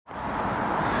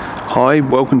Hi,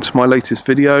 welcome to my latest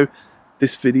video.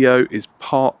 This video is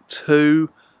part 2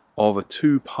 of a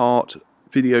 2-part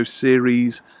video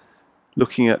series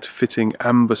looking at fitting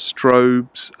amber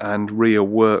strobes and rear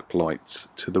work lights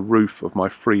to the roof of my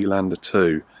Freelander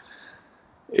 2.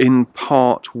 In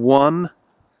part 1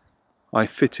 I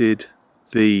fitted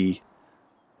the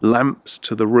lamps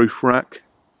to the roof rack.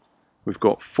 We've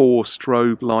got 4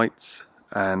 strobe lights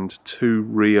and 2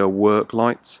 rear work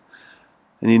lights.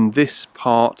 And in this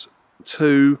part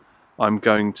 2 I'm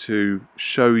going to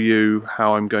show you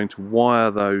how I'm going to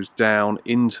wire those down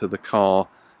into the car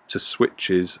to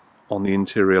switches on the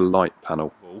interior light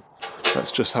panel.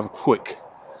 Let's just have a quick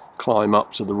climb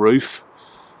up to the roof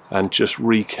and just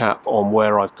recap on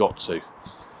where I've got to.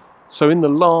 So in the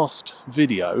last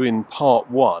video, in part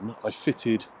 1, I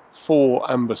fitted 4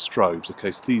 amber strobes.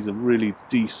 Okay, so these are really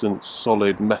decent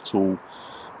solid metal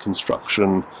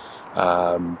construction,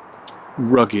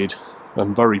 rugged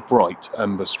and very bright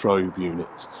amber strobe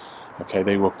units. Okay,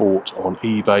 they were bought on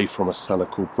eBay from a seller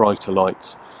called Brighter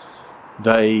Lights.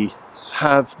 They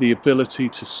have the ability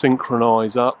to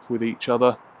synchronize up with each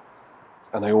other,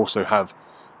 and they also have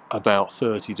about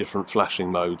 30 different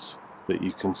flashing modes that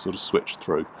you can sort of switch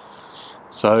through.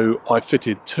 So I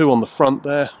fitted 2 on the front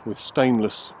there with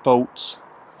stainless bolts,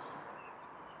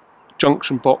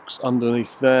 junction box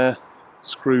underneath there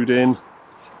screwed in.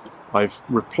 I've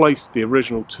replaced the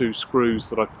original 2 screws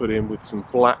that I put in with some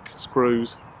black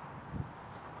screws.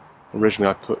 Originally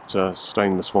I put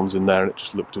stainless ones in there and it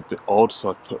just looked a bit odd,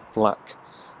 so I've put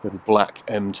little black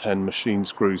M10 machine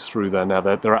screws through there. Now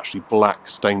they're actually black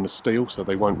stainless steel, so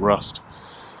they won't rust.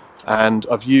 And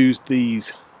I've used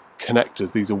these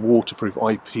connectors. These are waterproof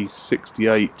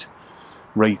IP68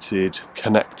 rated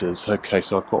connectors. Okay,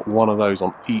 so I've got one of those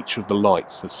on each of the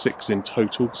lights. There's 6 in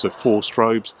total, so 4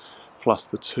 strobes plus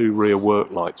the 2 rear work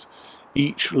lights.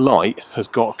 Each light has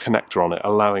got a connector on it,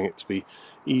 allowing it to be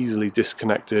easily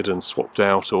disconnected and swapped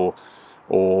out, or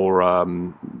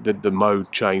the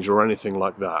mode change or anything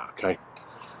like that. Okay,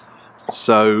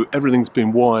 so everything's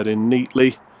been wired in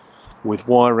neatly with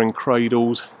wiring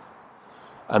cradles,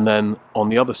 and then on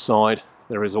the other side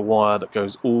there is a wire that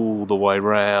goes all the way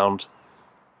round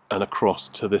and across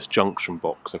to this junction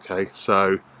box. Okay,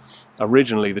 so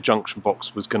originally the junction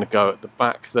box was going to go at the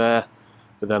back there,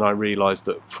 but then I realised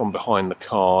that from behind the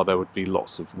car there would be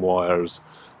lots of wires,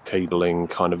 cabling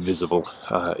kind of visible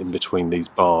in between these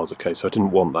bars. Okay, so I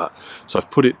didn't want that, so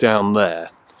I've put it down there,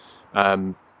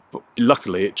 but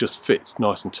luckily it just fits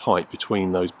nice and tight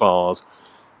between those bars.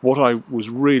 What I was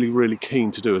really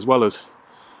keen to do, as well as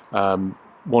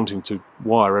wanting to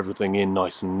wire everything in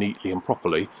nice and neatly and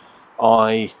properly,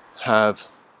 I have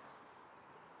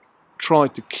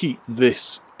tried to keep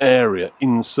this area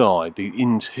inside the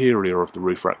interior of the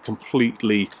roof rack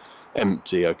completely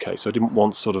empty. Okay, so I didn't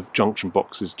want sort of junction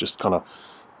boxes just kind of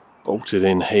bolted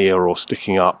in here or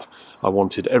sticking up. I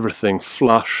wanted everything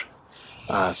flush,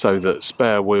 so that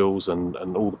spare wheels and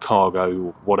all the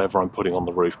cargo, whatever I'm putting on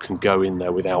the roof, can go in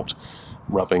there without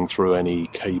rubbing through any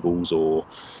cables or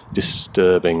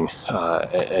disturbing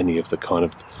any of the kind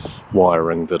of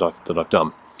wiring that I've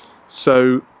done.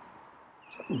 So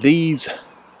these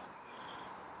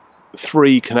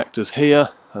 3 connectors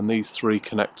here and these 3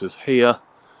 connectors here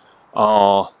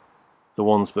are the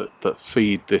ones that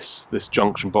feed this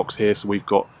junction box here. So we've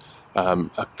got a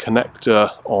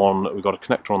connector on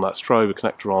that strobe, a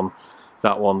connector on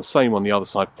that one, the same on the other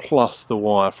side, plus the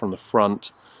wire from the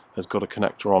front has got a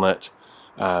connector on it,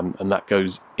 and that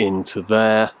goes into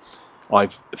there.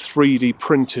 I've 3D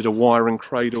printed a wiring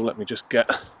cradle. Let me just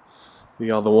get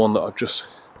the other one that I've just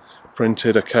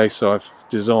printed. Okay, so I've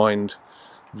designed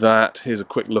that. Here's a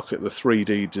quick look at the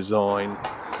 3D design,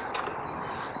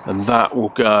 and that will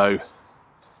go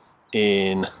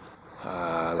in,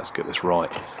 let's get this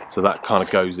right, so that kind of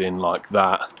goes in like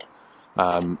that,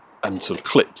 and sort of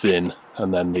clips in,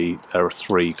 and then there are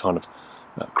 3 kind of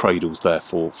cradles there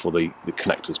for the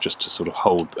connectors, just to sort of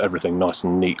hold everything nice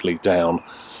and neatly down,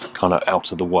 kind of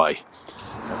out of the way.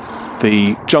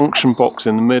 The junction box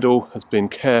in the middle has been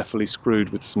carefully screwed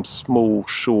with some small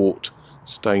short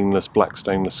black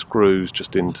stainless screws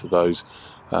just into those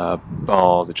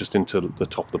bars, just into the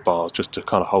top of the bars, just to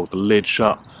kind of hold the lid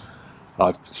shut.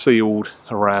 I've sealed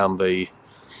around the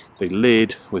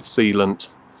lid with sealant,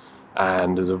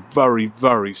 and there's a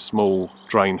very small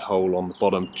drain hole on the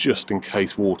bottom just in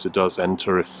case water does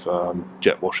enter if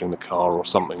jet washing the car or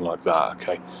something like that.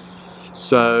 Okay,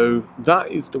 so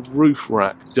that is the roof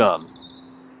rack done.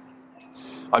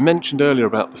 I mentioned earlier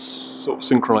about the sort of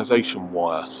synchronization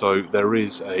wire. So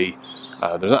there's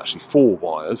actually 4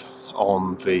 wires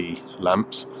on the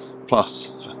lamps,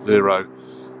 plus a 0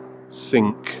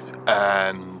 sync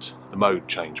and the mode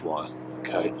change wire.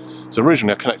 Okay, so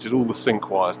originally I connected all the sync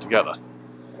wires together.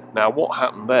 Now what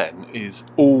happened then is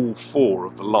all 4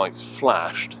 of the lights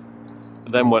flashed,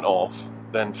 then went off,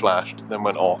 then flashed, then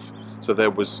went off. So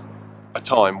there was a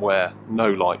time where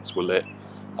no lights were lit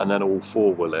and then all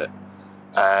 4 were lit,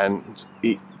 and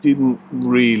it didn't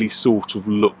really sort of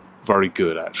look very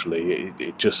good actually.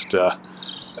 It just the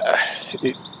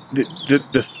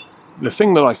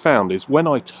thing that I found is when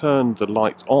I turned the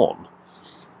lights on,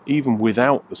 even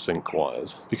without the sync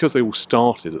wires, because they all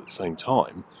started at the same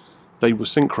time, they were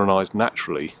synchronized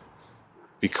naturally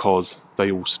because they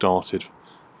all started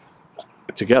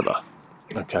together.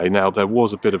 Okay, now there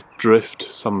was a bit of drift.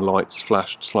 Some lights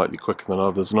flashed slightly quicker than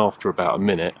others, and after about a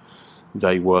minute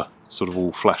they were sort of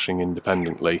all flashing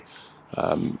independently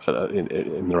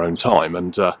in their own time,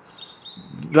 and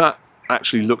that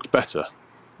actually looked better.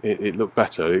 It looked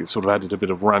better. It sort of added a bit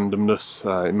of randomness.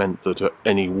 It meant that at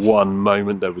any one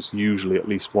moment there was usually at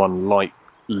least one light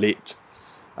lit,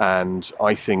 and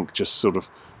I think just sort of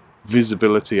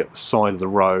visibility at the side of the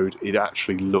road, it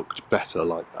actually looked better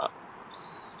like that.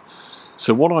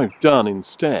 So what I've done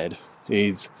instead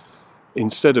is,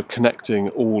 instead of connecting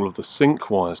all of the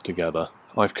sync wires together,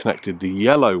 I've connected the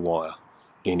yellow wire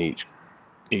in each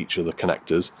of the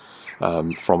connectors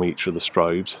from each of the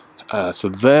strobes. So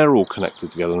they're all connected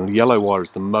together, and the yellow wire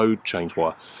is the mode change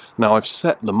wire. Now I've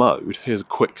set the mode. Here's a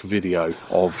quick video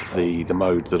of the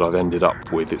mode that I've ended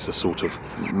up with. It's a sort of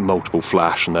multiple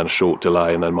flash and then a short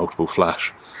delay and then multiple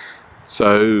flash.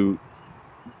 So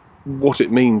what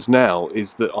it means now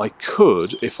is that I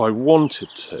could, if I wanted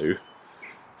to,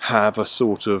 have a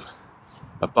sort of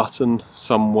a button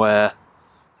somewhere,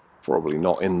 probably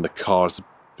not in the car. It's a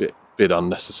bit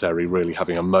unnecessary really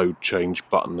having a mode change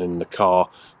button in the car,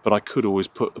 but I could always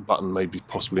put the button maybe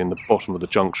possibly in the bottom of the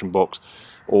junction box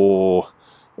or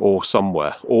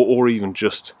somewhere, or even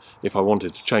just if I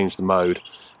wanted to change the mode,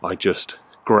 I just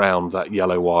ground that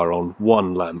yellow wire on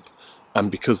one lamp,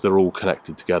 and because they're all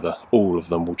connected together, all of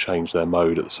them will change their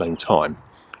mode at the same time.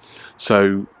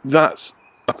 So that's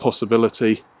a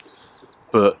possibility,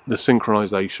 but the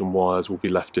synchronization wires will be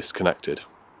left disconnected.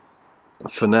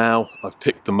 For now, I've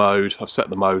picked the mode, I've set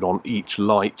the mode on each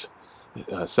light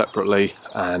separately,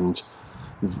 and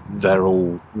they're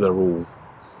all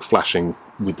flashing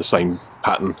with the same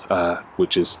pattern,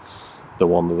 which is the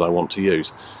one that I want to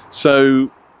use. So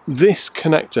this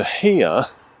connector here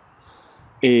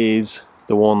is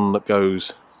the one that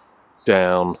goes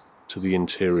down to the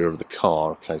interior of the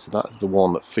car. Okay, so that's the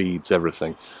one that feeds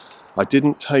everything. I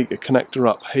didn't take a connector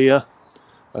up here.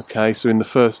 Okay, so in the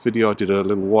first video I did a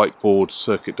little whiteboard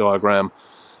circuit diagram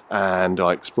and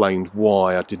I explained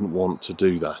why I didn't want to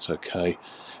do that. Okay,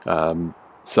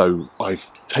 so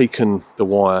I've taken the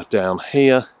wire down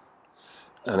here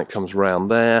and it comes round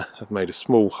there. I've made a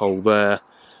small hole there,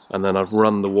 and then I've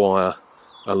run the wire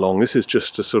along. This is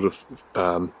just a sort of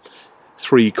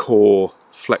 3-core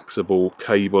flexible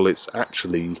cable. It's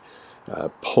actually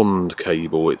pond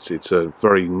cable. It's a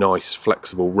very nice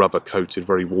flexible rubber coated,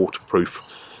 very waterproof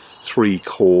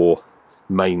 3-core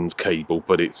mains cable,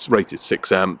 but it's rated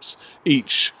 6 amps.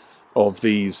 Each of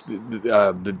these,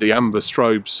 the amber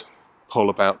strobes pull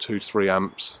about 2 to 3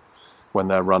 amps when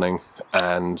they're running,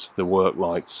 and the work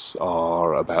lights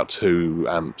are about 2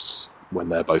 amps when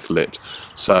they're both lit,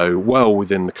 so well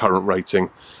within the current rating.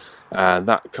 And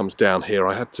that comes down here.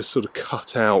 I had to sort of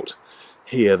cut out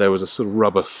here, there was a sort of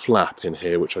rubber flap in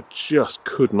here which I just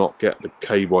could not get the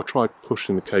cable. I tried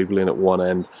pushing the cable in at one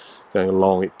end, going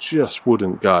along, it just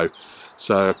wouldn't go.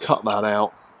 So I cut that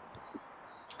out,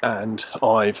 and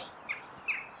I've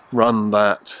run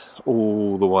that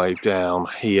all the way down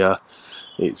here.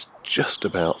 It's just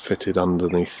about fitted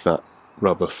underneath that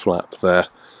rubber flap there.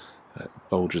 It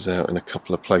bulges out in a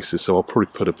couple of places, so I'll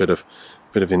probably put a bit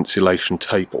of insulation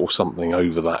tape or something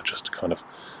over that just to kind of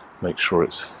make sure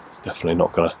it's definitely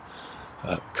not going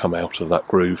to come out of that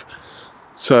groove.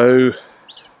 So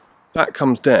that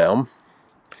comes down,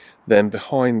 then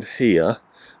behind here.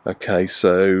 Okay,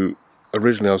 so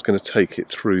originally I was going to take it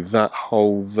through that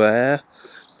hole there,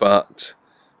 but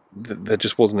there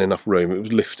just wasn't enough room. It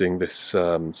was lifting this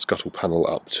scuttle panel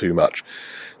up too much.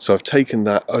 So I've taken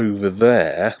that over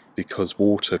there because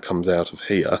water comes out of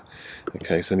here.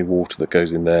 Okay, it's only water that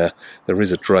goes in there. There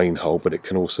is a drain hole, but it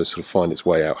can also sort of find its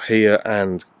way out here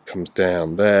and comes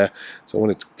down there. So I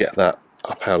wanted to get that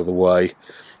up out of the way.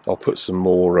 I'll put some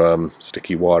more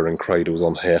sticky wiring cradles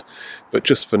on here, but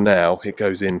just for now it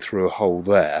goes in through a hole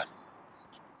there,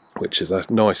 which is a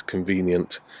nice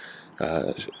convenient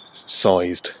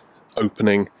sized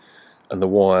opening, and the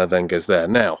wire then goes there.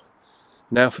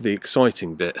 Now for the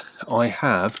exciting bit, I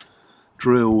have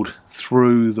drilled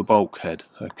through the bulkhead.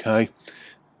 Okay,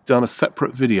 done a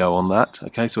separate video on that.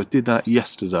 Okay, so I did that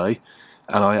yesterday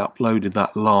and I uploaded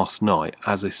that last night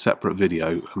as a separate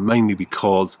video, mainly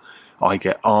because I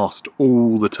get asked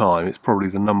all the time. It's probably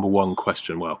the #1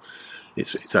 question. Well,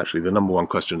 it's actually the #1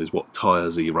 question is what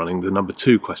tyres are you running. The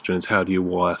 #2 question is how do you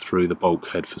wire through the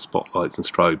bulkhead for spotlights and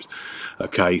strobes.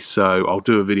 Okay, so I'll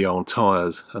do a video on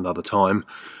tyres another time,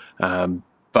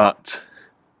 but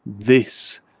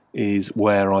this is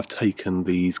where I've taken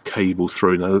these cables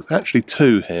through. Now there's actually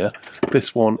two here.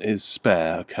 This one is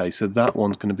spare. Okay, so that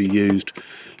one's going to be used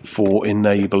for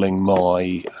enabling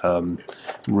my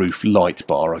roof light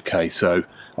bar. Okay, so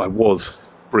I was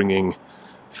bringing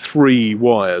 3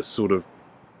 wires sort of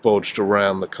bodged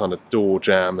around the kind of door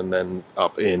jamb, and then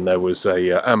up in there was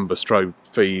a amber strobe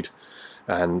feed,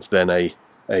 and then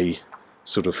a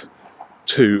sort of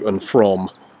to and from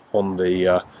on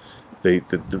the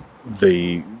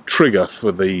trigger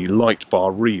for the light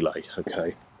bar relay.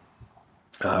 Okay,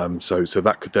 so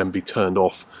that could then be turned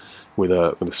off with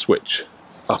a switch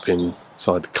up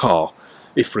inside the car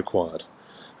if required.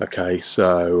 Okay,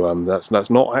 so that's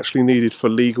not actually needed for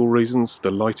legal reasons.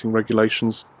 The lighting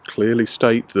regulations clearly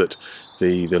state that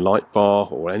the light bar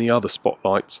or any other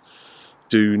spotlights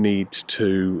do need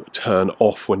to turn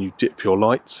off when you dip your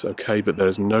lights. Okay, but there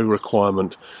is no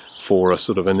requirement for a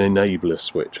sort of an enabler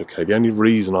switch. Okay, the only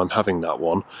reason I'm having that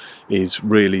one is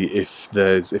really if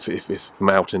I'm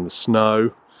out in the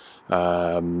snow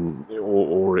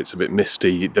or it's a bit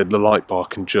misty, the light bar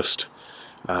can just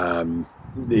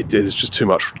there's just too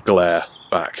much glare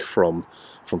back from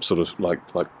sort of like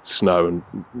snow and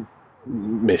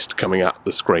mist coming at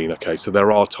the screen. Okay, so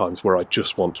there are times where I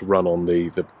just want to run on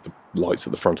the lights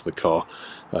at the front of the car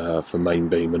for main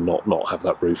beam and not have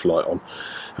that roof light on.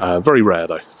 Very rare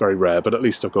though, very rare, but at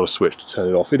least I've got a switch to turn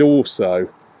it off. It also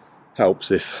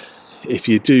helps if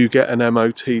you do get an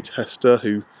MOT tester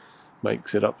who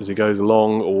makes it up as he goes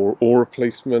along, or a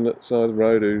policeman at the side of the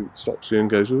road who stops you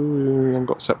and goes, "Ooh, I've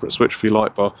got a separate switch for your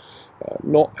light bar."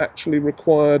 Not actually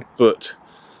required, but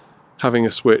having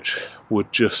a switch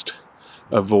would just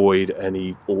avoid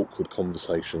any awkward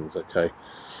conversations. Okay,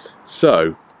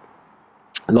 so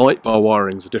light bar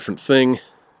wiring is a different thing.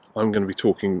 I'm going to be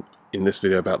talking in this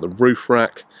video about the roof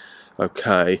rack.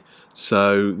 Okay,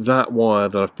 so that wire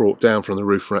that I've brought down from the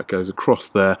roof rack goes across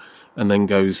there and then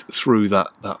goes through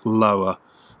that lower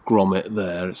grommet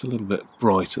there. It's a little bit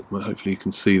bright at the moment, hopefully you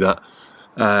can see that.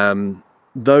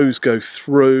 Those go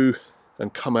through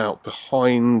and come out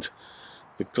behind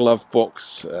the glove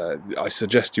box. I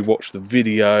suggest you watch the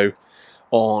video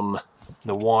on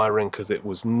the wiring because it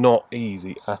was not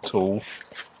easy at all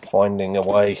finding a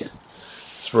way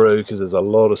through, because there's a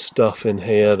lot of stuff in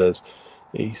here. There's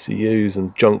ECUs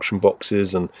and junction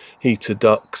boxes and heater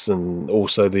ducts and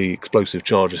also the explosive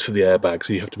charges for the airbag,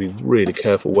 so you have to be really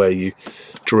careful where you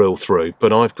drill through.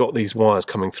 But I've got these wires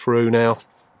coming through now,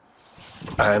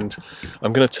 and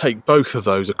I'm going to take both of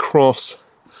those across,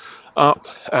 up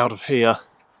out of here,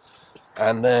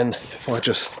 and then if I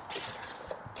just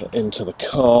get into the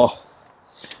car,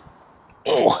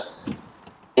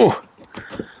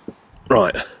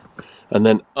 right, and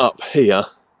then up here.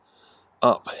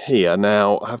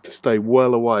 Now I have to stay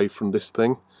well away from this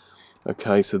thing.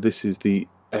 Okay, so this is the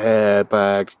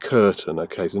airbag curtain.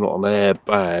 Okay, so not an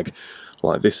airbag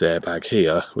like this airbag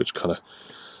here, which kind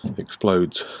of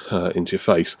explodes into your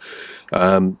face.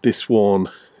 This one,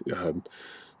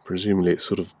 presumably it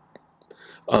sort of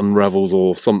unravels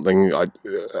or something. I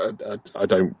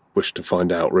don't wish to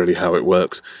find out really how it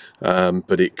works,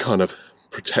 but it kind of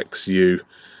protects you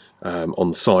on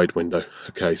the side window.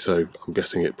 Okay, so I'm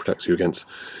guessing it protects you against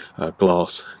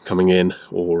glass coming in,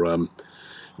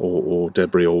 or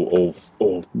debris, or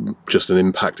just an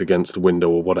impact against the window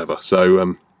or whatever.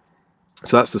 So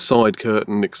so that's the side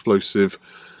curtain explosive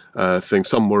thing.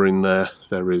 Somewhere in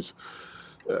there is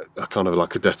a kind of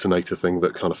like a detonator thing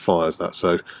that kind of fires that.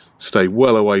 So stay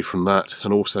well away from that,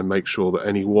 and also make sure that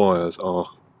any wires are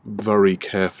very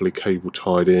carefully cable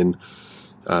tied in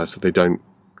so they don't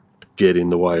get in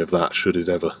the way of that should it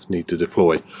ever need to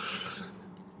deploy.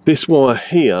 This wire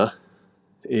here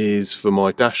is for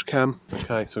my dash cam.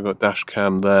 Okay, so I've got dash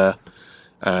cam there,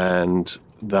 and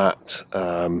that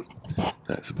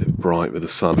that's a bit bright with the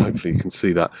sun, hopefully you can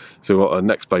see that. So we've got a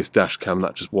next base dash cam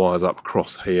that just wires up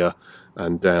across here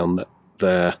and down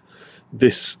there.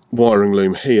 This wiring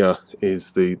loom here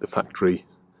is the factory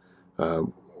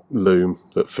loom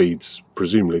that feeds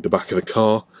presumably the back of the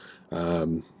car. I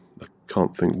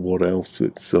can't think what else.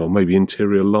 It's maybe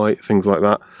interior light, things like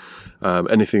that.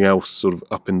 Anything else sort of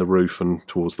up in the roof and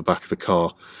towards the back of the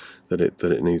car that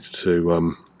it needs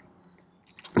to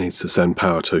needs to send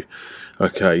power to.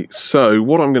 Okay, so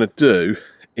what I'm going to do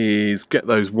is get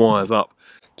those wires up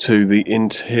to the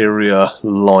interior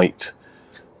light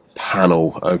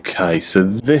panel. Okay, so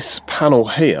this panel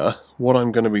here, what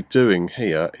I'm going to be doing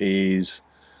here is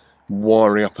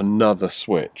wiring up another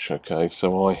switch. Okay,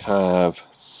 so I have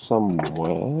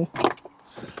somewhere,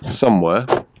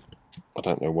 I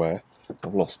don't know where,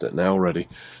 I've lost it now already.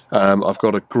 I've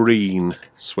got a green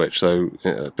switch, so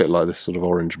a bit like this sort of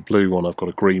orange and blue one. I've got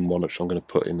a green one which I'm going to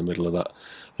put in the middle of that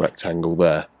rectangle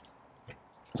there.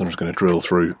 So I'm just going to drill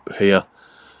through here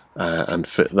and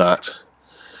fit that,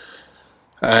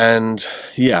 and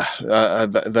yeah,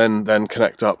 then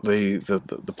connect up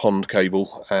the pond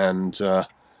cable, and that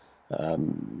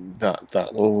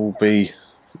will be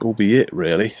it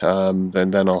really.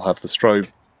 Then I'll have the strobe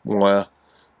wire.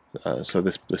 So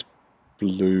this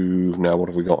blue, now what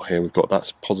have we got here? We've got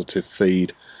that's positive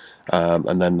feed,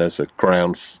 and then there's a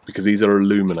ground, because these are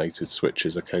illuminated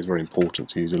switches. Okay, it's very important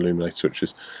to use illuminated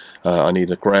switches. I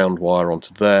need a ground wire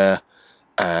onto there,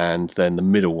 and then the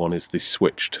middle one is the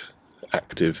switched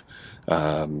active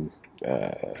pin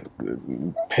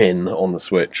on the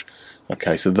switch.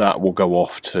 Okay, so that will go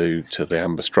off to the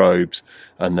amber strobes,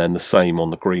 and then the same on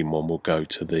the green one will go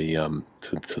to the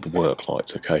to the work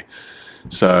lights. Okay,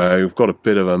 so we've got a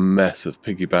bit of a mess of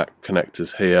piggyback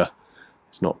connectors here.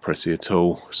 It's not pretty at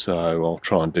all, so I'll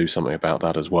try and do something about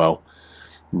that as well,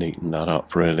 neaten that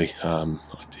up really.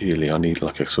 Ideally I need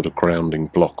like a sort of grounding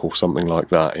block or something like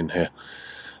that in here.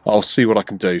 I'll see what I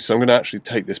can do. So I'm going to actually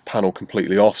take this panel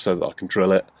completely off so that I can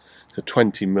drill it. It's a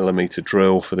 20mm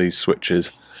drill for these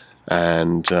switches,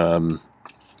 and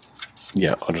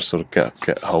yeah, I'll just sort of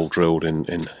get a hole drilled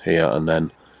in here, and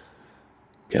then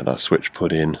get that switch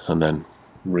put in, and then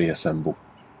reassemble.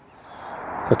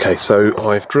 Okay, so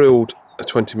I've drilled a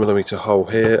 20mm hole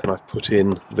here, and I've put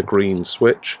in the green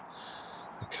switch.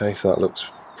 Okay, so that looks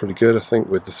pretty good, I think,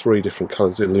 with the 3 different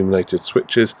colours of illuminated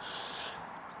switches.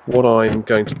 What I'm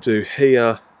going to do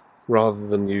here, rather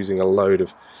than using a load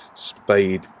of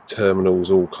spade terminals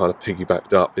all kind of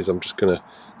piggybacked up, is I'm just going to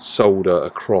solder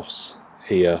across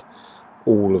here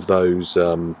all of those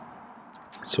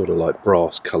sort of like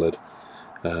brass coloured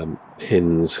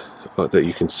pins that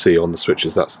you can see on the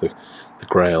switches. That's the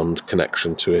ground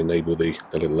connection to enable the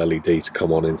little LED to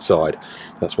come on inside.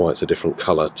 That's why it's a different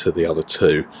colour to the other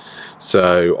 2.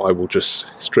 So I will just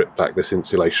strip back this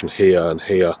insulation here and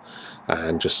here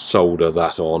and just solder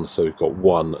that on, so we've got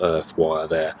 1 earth wire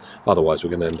there. Otherwise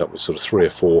we're going to end up with sort of 3 or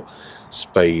 4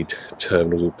 spade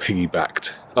terminals all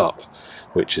piggybacked up,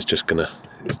 which is just gonna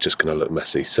look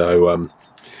messy. So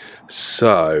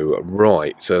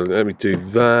right, so let me do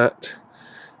that,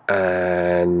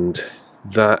 and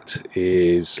that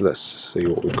is, let's see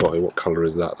what we've got here. What colour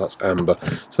is that? That's amber.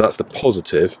 So that's the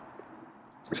positive,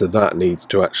 so that needs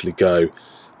to actually go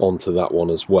onto that one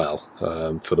as well,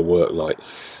 for the work light.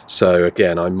 So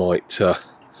again, I might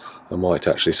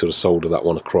actually sort of solder that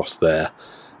one across there.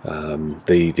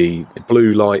 The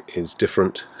blue light is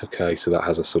different. Okay, so that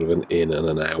has a sort of an in and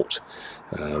an out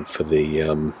for the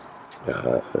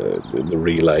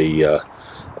relay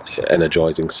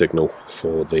energizing signal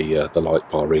for the light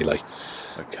bar relay.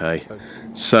 Okay,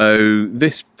 so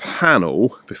this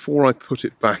panel, before I put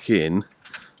it back in,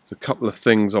 there's a couple of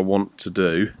things I want to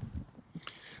do.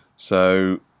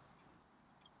 So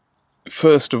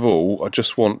first of all, I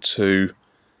just want to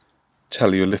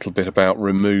tell you a little bit about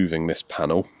removing this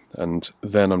panel, and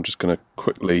then I'm just going to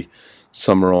quickly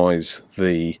summarize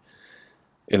the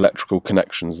electrical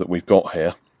connections that we've got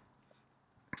here,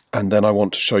 and then I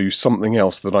want to show you something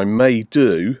else that I may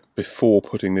do before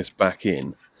putting this back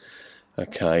in.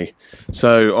 Okay,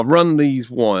 so I've run these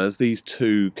wires, these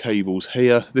 2 cables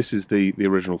here. This is the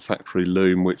original factory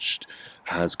loom, which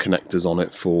has connectors on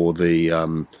it for the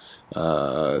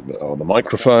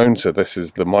microphone. So this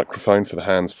is the microphone for the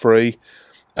hands-free,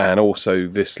 and also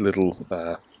this little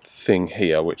thing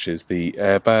here, which is the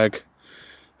airbag,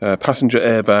 passenger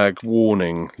airbag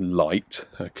warning light.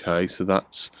 Okay, so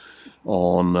that's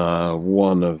on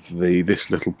one of this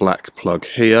little black plug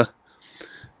here.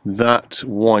 That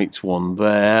white one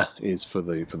there is for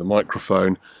the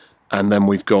microphone, and then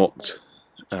we've got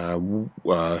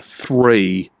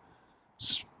 3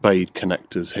 spade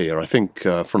connectors here. I think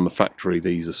from the factory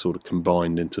these are sort of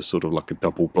combined into sort of like a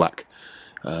double black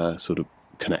sort of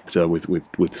connector with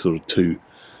sort of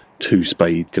two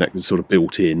spade connectors sort of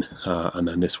built in, and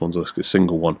then this one's a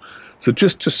single one. So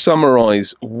just to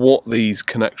summarize what these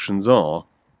connections are,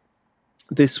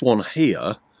 this one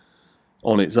here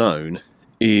on its own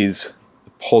is the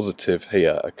positive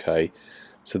here. Okay,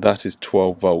 so that is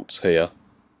 12 volts here,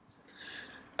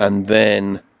 and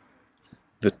then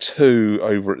the two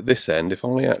over at this end, if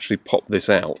I actually pop this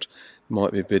out, it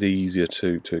might be a bit easier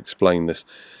to explain this.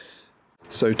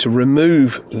 So to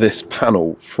remove this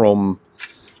panel from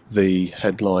the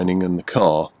headlining and the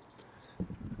car,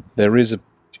 there is a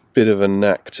bit of a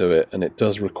knack to it, and it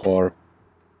does require a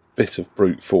bit of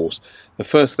brute force. The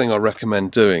first thing I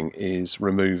recommend doing is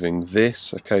removing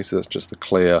this. Okay, so that's just the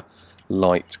clear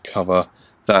light cover.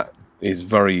 That is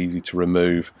very easy to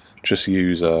remove. Just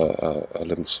use a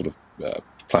little sort of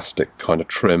plastic kind of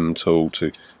trim tool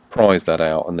to prise that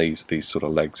out, and these sort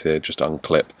of legs here just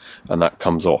unclip and that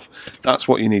comes off. That's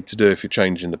what you need to do if you're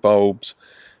changing the bulbs.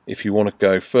 If you want to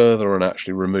go further and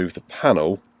actually remove the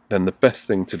panel, then the best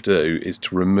thing to do is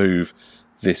to remove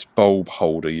this bulb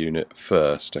holder unit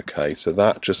first. Okay, so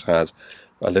that just has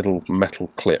a little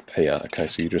metal clip here. Okay,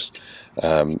 so you just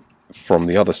from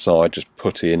the other side just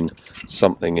put in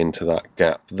something into that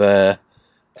gap there,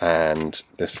 and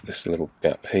this little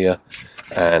gap here,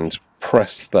 and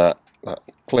press that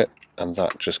clip, and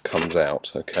that just comes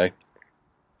out. Okay,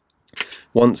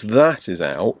 once that is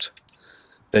out,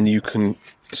 then you can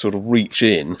sort of reach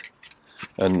in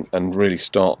and really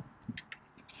start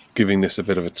giving this a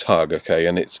bit of a tug. Okay,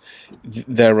 and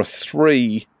there are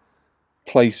three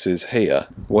places here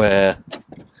where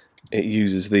it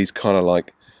uses these kind of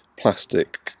like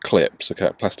plastic clips, okay,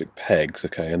 plastic pegs,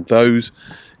 okay, and those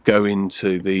go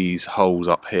into these holes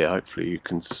up here. Hopefully you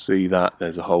can see that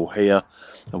there's a hole here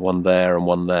and one there and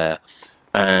one there,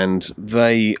 and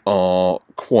they are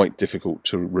quite difficult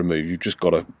to remove. You've just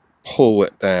got to pull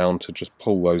it down to just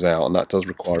pull those out, and that does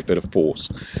require a bit of force.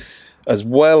 As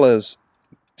well as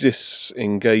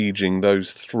disengaging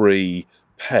those three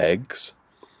pegs,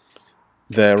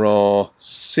 there are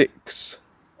 6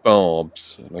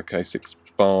 barbs, okay, 6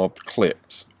 barbed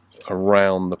clips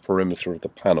around the perimeter of the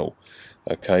panel.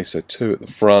 Okay, so 2 at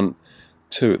the front,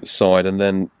 2 at the side, and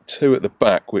then 2 at the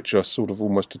back, which are sort of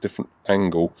almost a different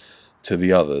angle to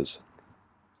the others.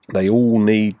 They all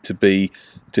need to be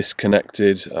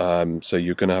disconnected, so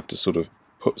you're going to have to sort of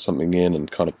put something in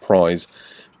and kind of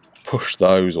push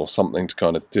those or something to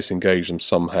kind of disengage them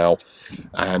somehow,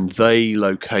 and they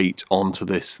locate onto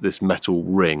this metal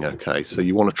ring. Okay, so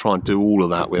you want to try and do all of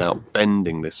that without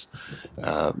bending this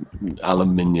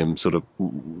aluminium sort of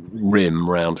rim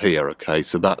round here. Okay,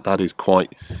 so that is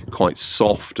quite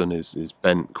soft and is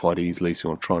bent quite easily, so you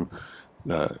want to try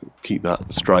and keep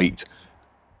that straight.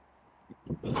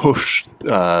 Push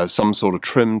some sort of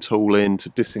trim tool in to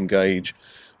disengage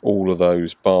all of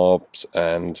those barbs,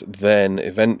 and then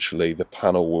eventually the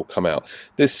panel will come out.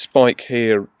 This spike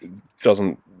here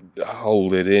doesn't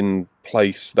hold it in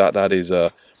place. That is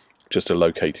just a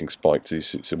locating spike,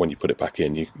 so when you put it back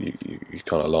in, you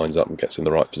kind of lines up and gets in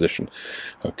the right position.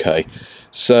 Okay,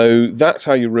 so that's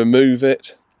how you remove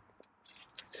it.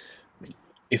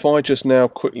 If I just now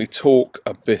quickly talk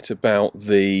a bit about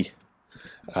the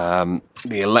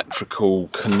electrical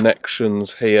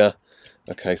connections here.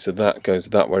 Okay, so that goes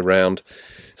that way round.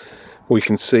 We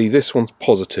can see this one's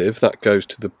positive, that goes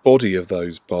to the body of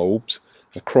those bulbs,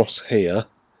 across here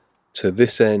to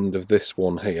this end of this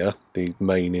one here, the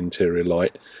main interior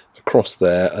light, across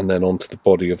there, and then onto the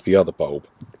body of the other bulb,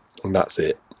 and that's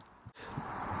it.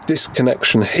 This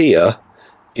connection here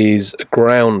is a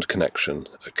ground connection.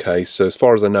 Okay, so as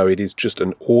far as I know, it is just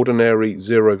an ordinary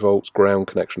 0 volts ground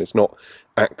connection. It's not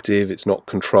active, it's not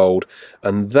controlled,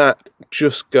 and that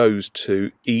just goes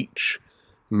to each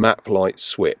map light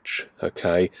switch.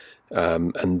 Okay,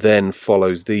 and then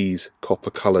follows these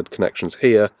copper coloured connections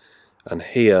here and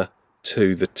here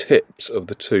to the tips of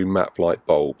the 2 map light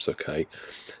bulbs. Okay,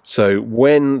 so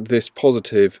when this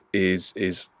positive is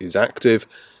active,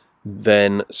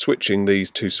 then switching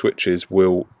these 2 switches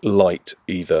will light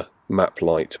either map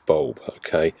light bulb.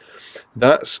 Okay,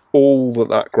 that's all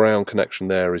that ground connection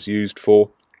there is used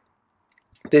for.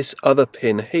 This other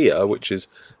pin here, which is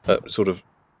sort of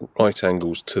right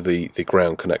angles to the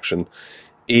ground connection,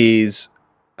 is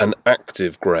an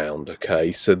active ground.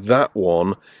 Okay, so that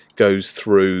one goes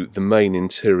through the main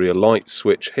interior light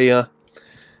switch here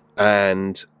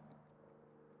and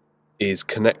is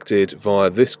connected via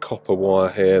this copper wire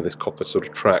here, this copper sort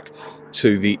of track,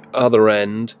 to the other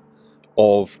end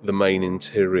of the main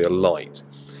interior light.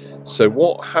 So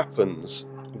what happens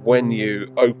when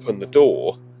you open the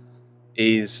door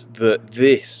is that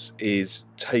this is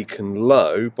taken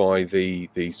low by the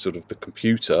sort of the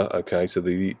computer. Okay, so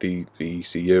the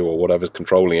ECU or whatever's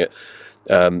controlling it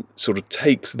sort of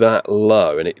takes that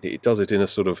low, and it does it in a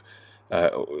sort of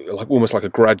like almost like a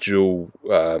gradual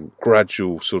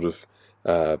sort of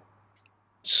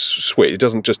switch. It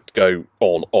doesn't just go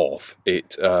on off.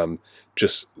 It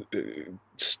just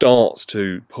starts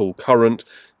to pull current.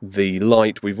 The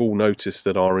light, we've all noticed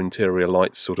that our interior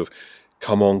lights sort of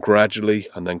come on gradually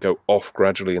and then go off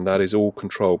gradually, and that is all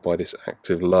controlled by this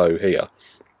active low here.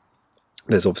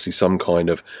 There's obviously some kind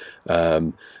of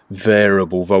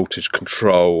variable voltage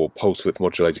control or pulse width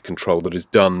modulated control that is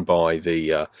done by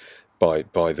the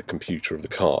by the computer of the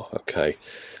car. Okay,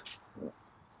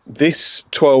 this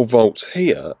 12 volts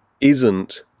here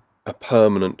isn't a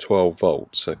permanent 12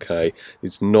 volts. Okay,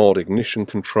 it's not ignition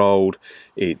controlled,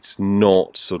 it's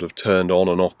not sort of turned on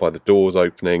and off by the doors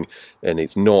opening, and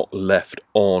it's not left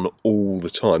on all the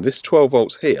time. This 12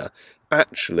 volts here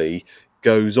actually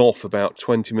goes off about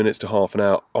 20 minutes to half an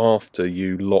hour after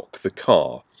you lock the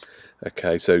car.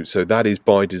 Okay, so that is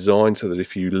by design, so that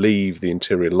if you leave the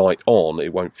interior light on,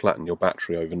 it won't flatten your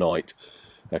battery overnight.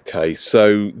 Okay,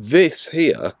 so this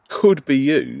here could be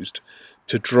used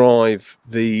to drive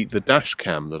the dash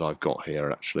cam that I've got here,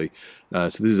 actually. So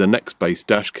this is a Next-based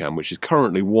dash cam, which is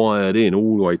currently wired in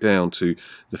all the way down to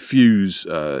the fuse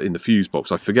in the fuse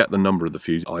box. I forget the number of the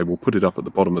fuse. I will put it up at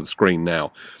the bottom of the screen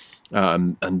now.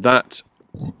 And that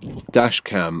dash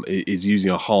cam is using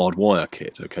a hard wire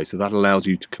kit. Okay, so that allows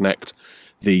you to connect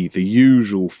the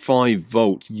usual 5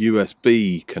 volt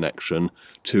USB connection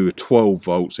to a 12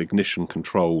 volts ignition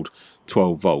controlled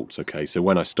 12 volts. Okay, so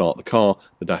when I start the car,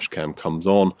 the dash cam comes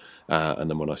on, and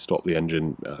then when I stop the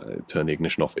engine, turn the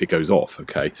ignition off, it goes off.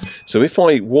 Okay, so if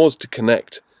I was to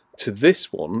connect to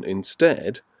this one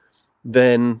instead,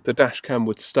 then the dash cam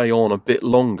would stay on a bit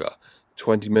longer,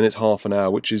 20 minutes, half an hour,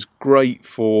 which is great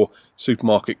for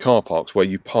supermarket car parks where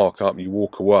you park up, you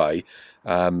walk away,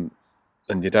 and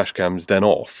your dash cam's then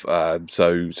off.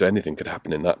 So anything could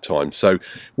happen in that time. So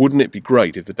wouldn't it be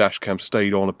great if the dash cam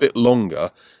stayed on a bit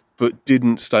longer, but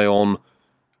didn't stay on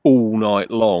all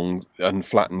night long and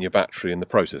flatten your battery in the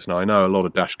process? Now, I know a lot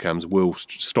of dash cams will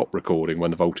stop recording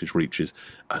when the voltage reaches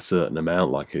a certain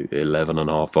amount, like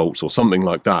 11.5 volts or something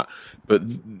like that, but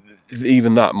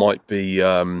even that might be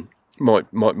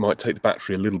might take the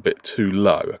battery a little bit too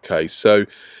low. Okay, so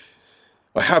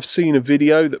I have seen a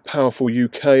video that Powerful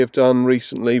UK have done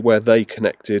recently where they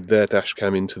connected their dash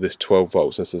cam into this 12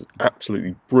 volts. That's an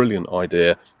absolutely brilliant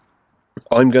idea.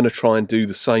 I'm going to try and do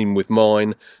the same with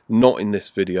mine, not in this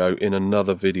video, in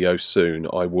another video soon.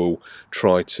 I will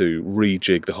try to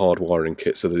rejig the hard wiring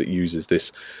kit so that it uses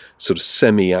this sort of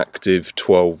semi-active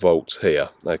 12 volts here.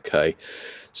 Okay,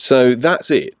 so that's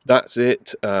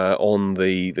it on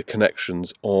the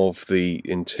connections of the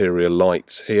interior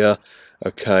lights here.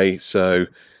 Okay, so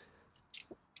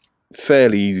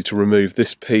fairly easy to remove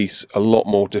this piece, a lot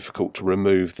more difficult to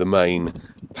remove the main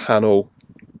panel.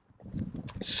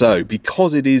 So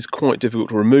because it is quite difficult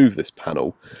to remove this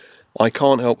panel, I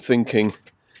can't help thinking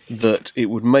that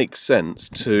it would make sense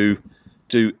to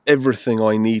do everything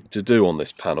I need to do on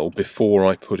this panel before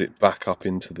I put it back up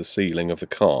into the ceiling of the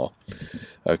car.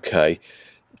 Okay,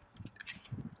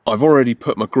 I've already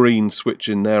put my green switch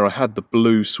in there. I had the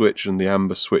blue switch and the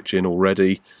amber switch in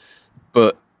already,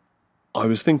 but I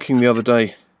was thinking the other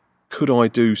day, could I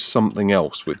do something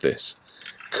else with this?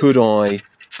 Could I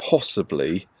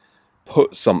possibly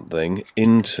put something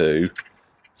into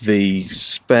the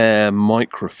spare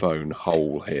microphone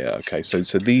hole here? Okay, so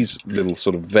these little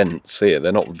sort of vents here,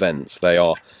 they're not vents, they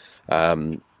are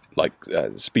like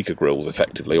speaker grills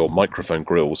effectively, or microphone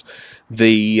grills.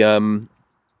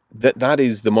 That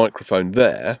is the microphone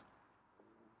there,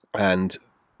 and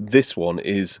this one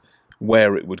is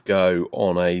where it would go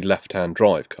on a left-hand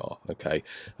drive car. Okay,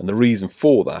 and the reason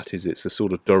for that is it's a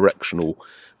sort of directional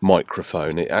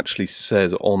microphone. It actually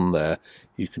says on there,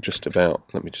 you can just about,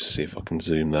 let me just see if I can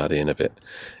zoom that in a bit.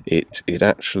 It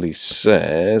actually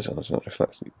says, I don't know if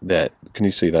that's there, can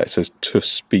you see that? It says to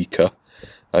speaker.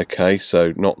 Okay,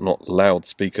 so not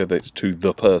loudspeaker, that's to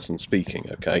the person speaking.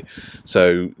 Okay,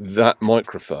 so that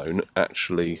microphone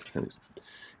actually, and it's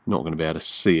not going to be able to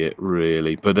see it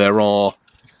really, but there are,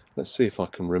 let's see if I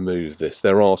can remove this,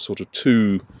 there are sort of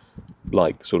two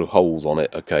like sort of holes on it.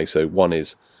 Okay, so one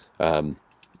is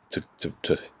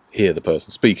to hear the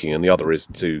person speaking, and the other is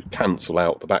to cancel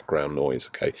out the background noise.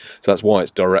 Okay, so that's why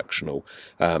it's directional.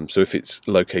 So if it's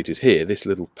located here, this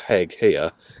little peg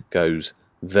here goes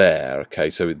there. Okay,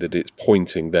 so that it's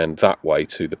pointing then that way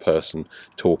to the person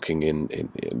talking in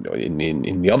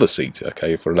the other seat.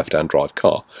 Okay, for a left-hand drive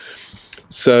car.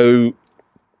 So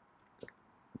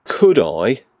could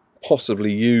I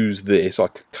possibly use this? I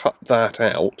could cut that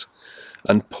out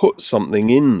and put something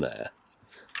in there.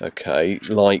 Okay,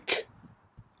 like,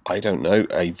 I don't know,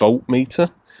 a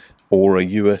voltmeter, or a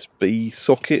USB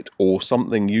socket or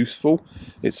something useful.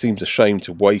 It seems a shame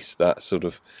to waste that sort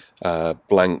of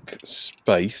blank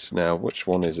space. Now, which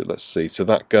one is it? Let's see. So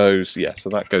that goes, yeah, so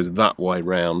that goes that way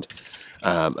round.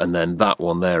 And then that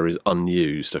one there is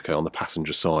unused, okay, on the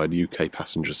passenger side, UK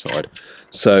passenger side.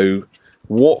 So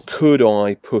what could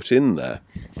I put in there?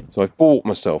 So I've bought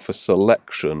myself a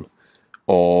selection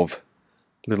of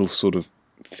little sort of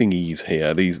thingies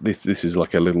here. This is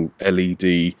like a little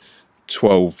LED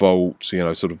 12 volt, you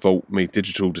know, sort of voltmeter,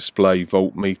 digital display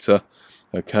voltmeter.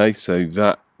 Okay, so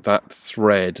that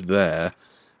thread there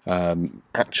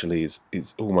actually is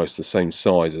almost the same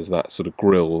size as that sort of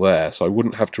grill there, so I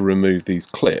wouldn't have to remove these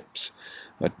clips.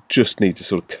 I just need to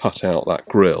sort of cut out that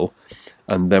grill,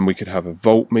 and then we could have a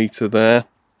voltmeter there.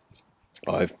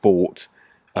 I've bought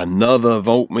another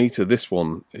voltmeter. This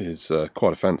one is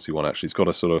quite a fancy one actually. It's got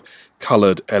a sort of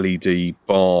coloured LED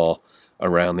bar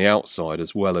around the outside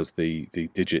as well as the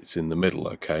digits in the middle,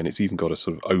 okay, and it's even got a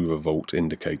sort of overvolt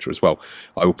indicator as well.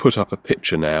 I will put up a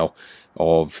picture now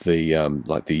of the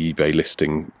like the eBay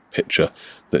listing picture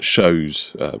that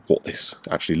shows what this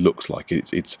actually looks like.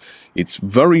 It's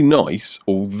very nice,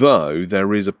 although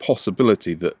there is a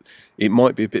possibility that it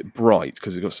might be a bit bright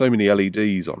because it's got so many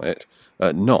LEDs on it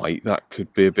at night. That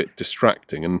could be a bit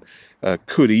distracting and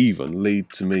could even lead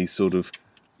to me sort of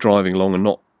driving along and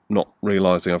not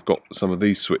realising I've got some of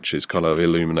these switches kind of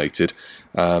illuminated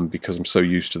because I'm so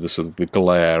used to the sort of the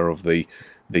glare of the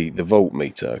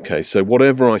voltmeter. Okay, so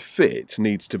whatever I fit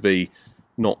needs to be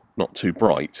not too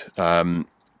bright.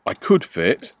 I could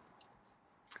fit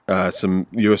some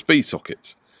USB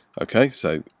sockets. Okay,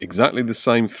 so exactly the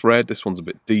same thread. This one's a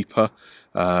bit deeper,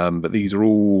 but these are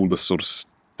all the sort of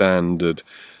standard.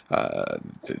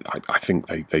 I think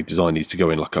they designed these to go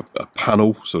in like a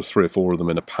panel, sort of 3 or 4 of them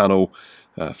in a panel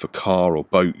for car or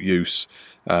boat use.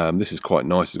 This is quite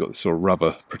nice. It's got this sort of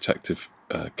rubber protective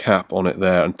cap on it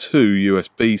there, and 2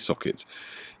 USB sockets.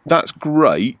 That's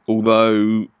great,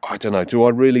 although I don't know. Do I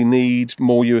really need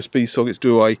more USB sockets?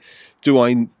 Do I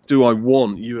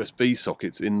want USB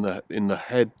sockets in the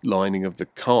head lining of the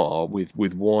car with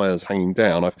wires hanging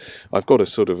down? I've got a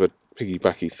sort of a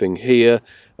piggybacky thing here,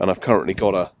 and I've currently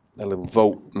got a little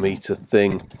voltmeter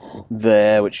thing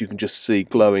there, which you can just see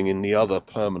glowing in the other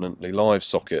permanently live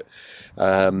socket.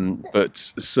 But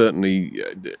certainly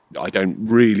I don't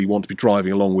really want to be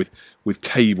driving along with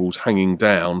cables hanging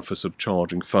down for sort of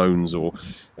charging phones or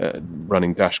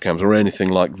running dash cams or anything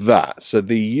like that. So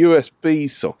the USB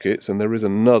sockets, and there is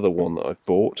another one that I've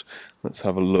bought. Let's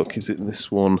have a look. Is it this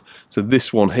one? So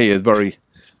this one here is very,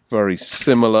 very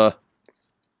similar.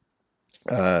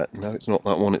 No, it's not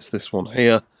that one. It's this one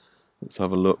here. Let's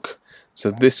have a look. So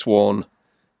this one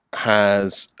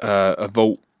has a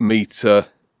voltmeter.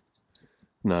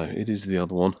 No, it is the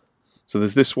other one. So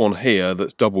there's this one here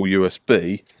that's double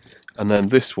USB, and then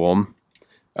this one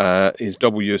is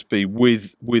double USB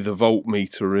with a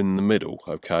voltmeter in the middle,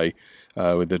 okay,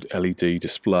 with an LED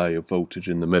display of voltage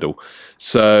in the middle.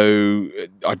 So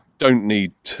I don't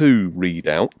need 2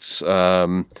 readouts.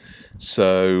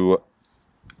 So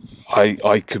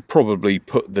I could probably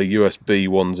put the USB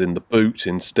ones in the boot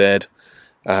instead,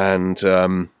 and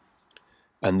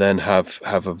then have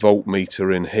a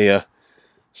voltmeter in here.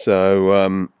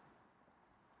 So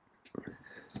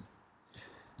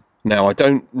now I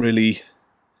don't really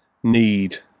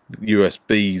need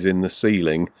USBs in the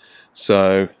ceiling,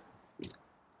 so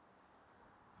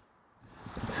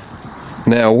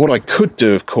now what I could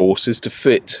do, of course, is to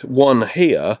fit one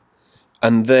here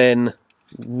and then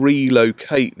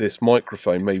relocate this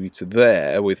microphone maybe to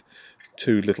there with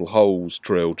 2 little holes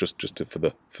drilled just for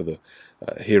the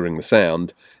hearing the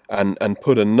sound, and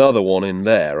put another one in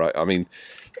there. I mean,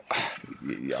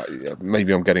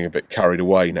 maybe I'm getting a bit carried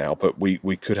away now, but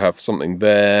we could have something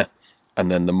there, and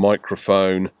then the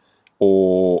microphone,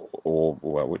 or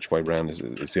well, which way round is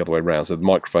it? It's the other way round. So the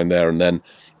microphone there, and then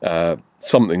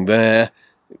something there.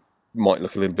 Might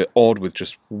look a little bit odd with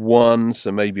just one,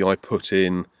 so maybe I put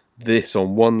in this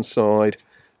on one side,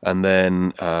 and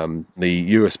then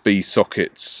the USB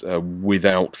sockets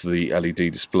without the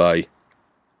LED display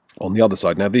on the other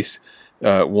side. Now this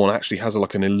one actually has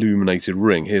like an illuminated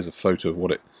ring. Here's a photo of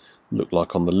what it looked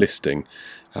like on the listing.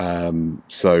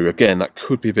 So again, that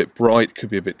could be a bit bright, could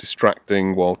be a bit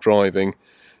distracting while driving.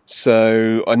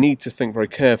 So I need to think very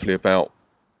carefully about,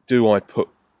 do I put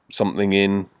something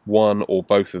in one or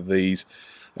both of these,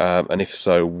 and if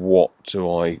so, what do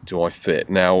I fit?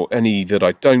 Now, any that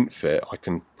I don't fit, I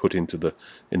can put in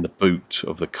the boot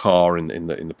of the car, in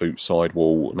the boot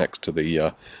sidewall next to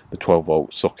the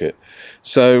 12-volt socket.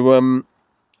 So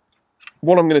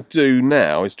what I'm going to do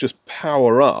now is just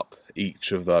power up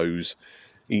each of those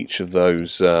each of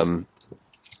those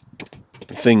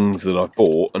things that I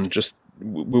bought, and just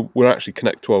we'll actually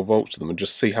connect 12 volts to them and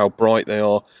just see how bright they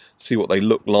are, see what they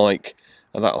look like,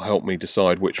 and that'll help me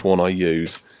decide which one I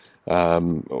use,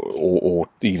 or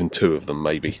even two of them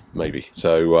maybe.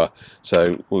 So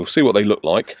we'll see what they look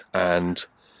like, and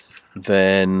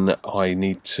then I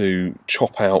need to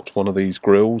chop out one of these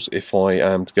grills if I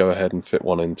am to go ahead and fit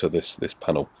one into this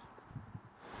panel.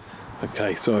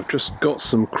 Okay, so I've just got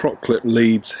some crock clip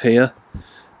leads here,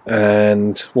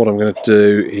 and what I'm going to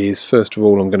do is, first of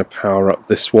all, I'm going to power up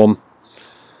this one.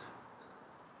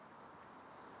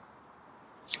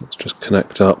 Let's just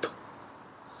connect up.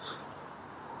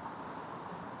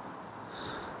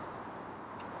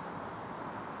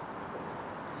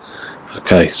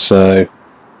 Okay, so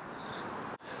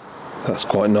that's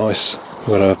quite nice.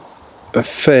 We've got a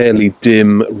fairly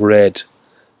dim red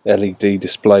LED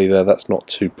display there. That's not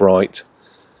too bright.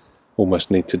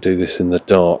 Almost need to do this in the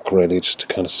dark, really, just to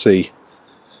kind of see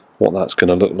what that's going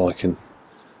to look like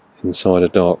inside a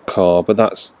dark car. But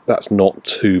that's not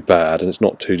too bad, and it's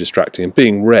not too distracting. And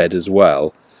being red as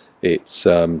well, it's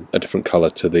a different colour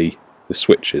to the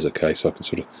switches. Okay, so I can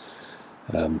sort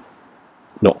of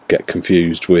not get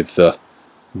confused with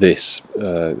this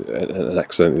and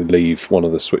accidentally leave one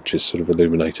of the switches sort of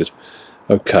illuminated.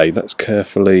 Okay, let's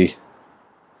carefully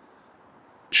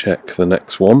check the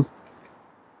next one.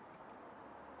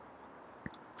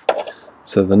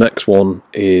 So the next one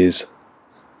is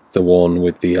the one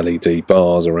with the LED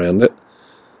bars around it.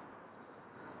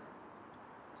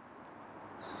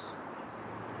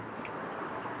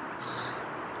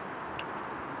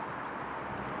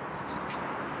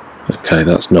 Okay,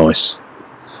 that's nice.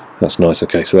 That's nice.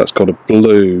 Okay, so that's got a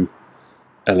blue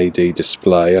LED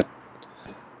display. I'm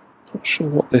not sure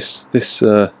what this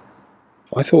I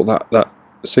thought that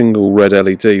single red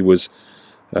LED was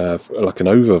like an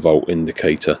overvolt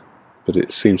indicator, but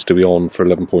it seems to be on for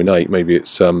 11.8. Maybe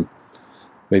it's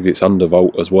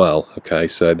undervolt as well. Okay,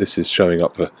 so this is showing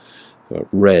up a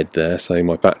red there, saying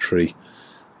my battery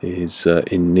is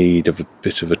in need of a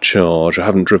bit of a charge. I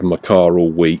haven't driven my car all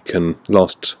week, and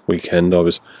last weekend I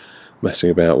was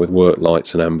messing about with work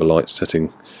lights and amber lights,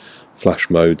 setting flash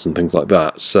modes and things like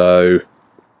that, so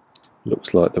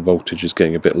looks like the voltage is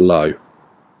getting a bit low.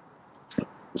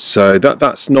 So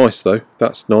that's nice though.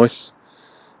 That's nice.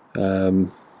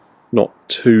 Not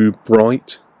too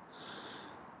bright,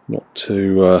 not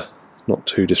too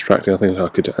distracting. I think I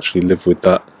could actually live with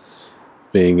that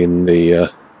being in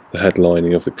the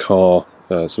headlining of the car,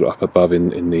 sort of up above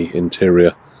in the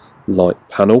interior light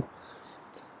panel.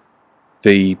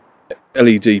 The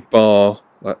LED bar,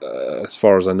 as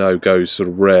far as I know, goes sort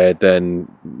of red,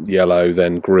 then yellow,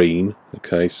 then green.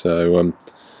 Okay, so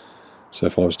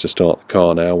if I was to start the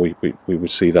car now, we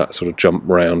would see that sort of jump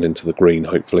round into the green,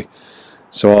 hopefully.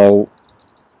 So I'll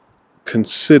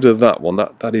consider that one.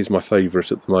 That is my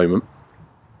favourite at the moment.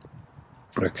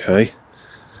 Okay,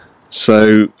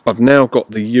 so I've now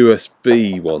got the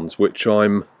USB ones, which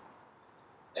I'm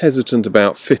hesitant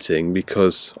about fitting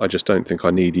because I just don't think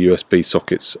I need USB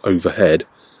sockets overhead,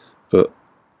 but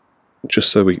just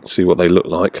so we can see what they look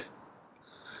like,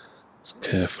 let's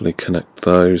carefully connect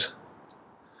those.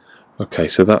 Okay,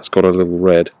 so that's got a little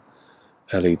red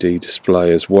LED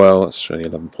display as well. That's showing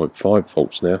 11.5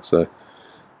 volts now, so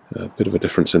a bit of a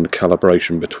difference in the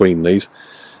calibration between these.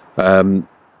 That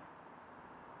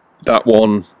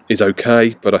one is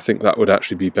okay, but I think that would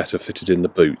actually be better fitted in the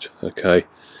boot. Okay,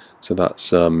 so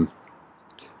that's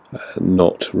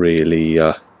not really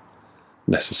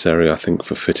necessary, I think,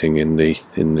 for fitting in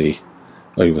the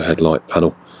overhead light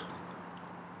panel.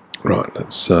 Right,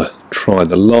 let's try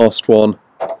the last one,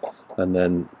 and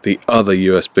then the other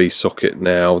USB socket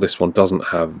now. This one doesn't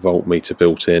have voltmeter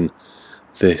built in.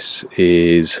 This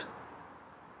is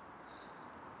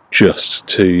just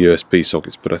two USB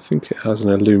sockets, but I think it has an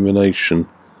illumination.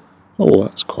 Oh,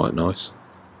 that's quite nice.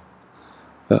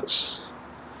 That's,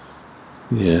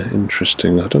 yeah,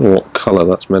 interesting. I don't know what colour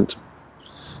that's meant to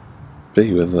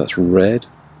be, whether that's red.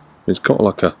 It's got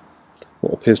like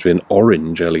what appears to be an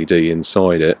orange LED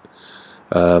inside it.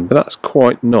 But that's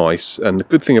quite nice, and the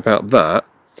good thing about that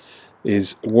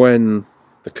is when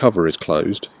the cover is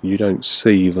closed you don't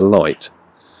see the light,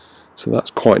 so that's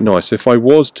quite nice. If I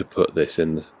was to put this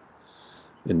in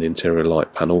the interior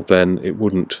light panel, then it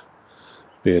wouldn't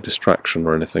be a distraction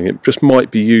or anything. It just might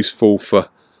be useful for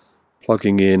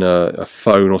plugging in a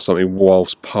phone or something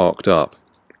whilst parked up.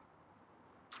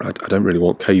 I don't really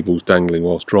want cables dangling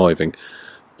whilst driving.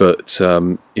 But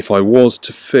if I was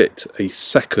to fit a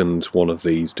second one of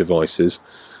these devices,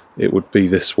 it would be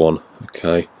this one.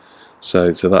 Okay,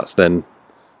 so that's then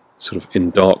sort of in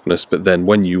darkness, but then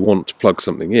when you want to plug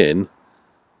something in,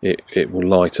 it will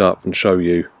light up and show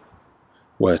you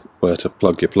where to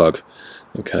plug your plug.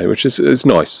 Okay, which is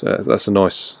nice. That's a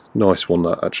nice one,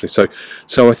 that actually.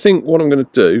 So I think what I'm going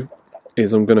to do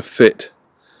is I'm going to fit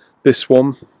this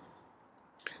one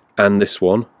and this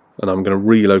one, and I'm going to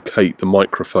relocate the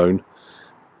microphone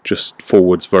just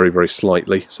forwards very, very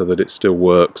slightly so that it still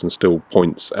works and still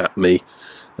points at me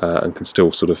and can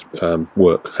still sort of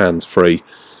work hands-free.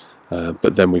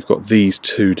 But then we've got these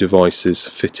two devices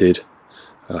fitted.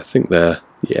 I think they're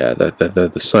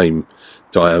the same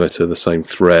diameter, the same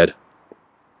thread.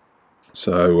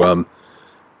 So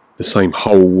the same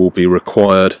hole will be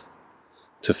required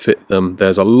to fit them.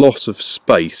 There's a lot of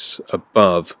space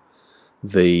above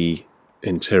the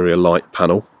interior light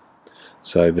panel,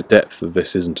 so the depth of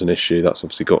this isn't an issue. That's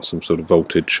obviously got some sort of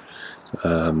voltage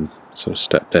sort of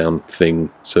step down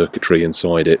thing circuitry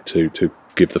inside it to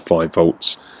give the 5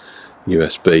 volts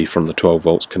USB from the 12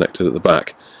 volts connected at the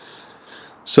back.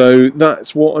 So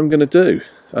that's what I'm going to do.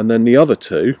 And then the other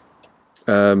two,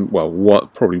 well,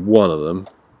 probably one of them,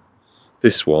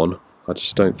 this one, I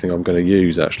just don't think I'm going to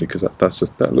use actually, because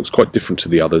that looks quite different to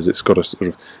the others. It's got a sort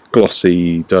of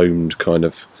glossy domed kind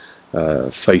of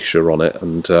fascia on it,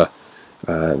 and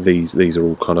these are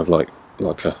all kind of like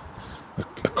a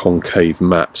concave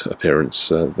matte appearance.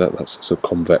 That's a sort of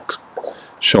convex,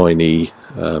 shiny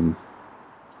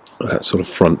sort of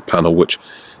front panel, which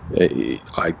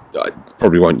I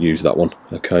probably won't use that one.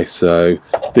 Okay, so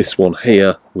this one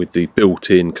here with the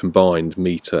built-in combined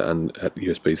meter and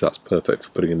USBs, that's perfect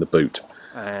for putting in the boot.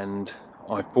 And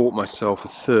I've bought myself a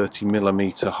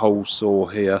 30mm hole saw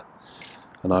here,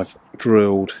 and I've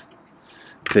drilled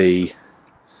the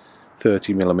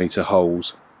 30mm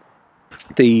holes.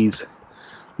 These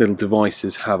little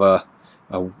devices have I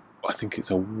think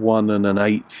it's a 1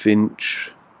 1/8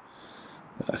 inch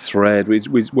thread, which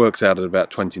works out at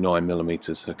about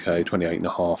 29mm, okay,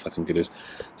 28.5 I think it is.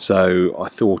 So I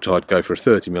thought I'd go for a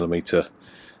 30mm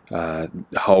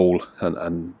hole,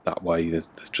 and that way there's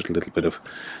just a little bit of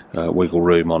wiggle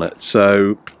room on it.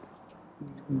 So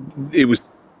it was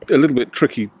a little bit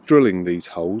tricky drilling these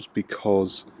holes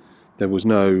because there was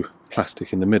no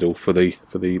plastic in the middle for the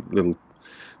little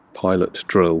pilot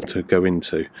drill to go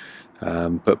into,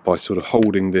 but by sort of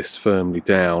holding this firmly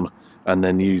down and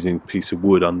then using a piece of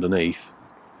wood underneath,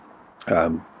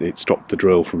 it stopped the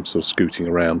drill from sort of scooting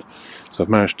around. So I've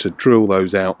managed to drill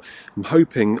those out. I'm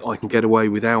hoping I can get away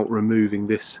without removing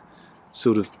this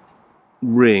sort of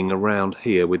ring around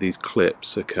here with these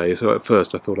clips. Okay, so at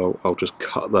first I thought I'll just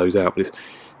cut those out, but it's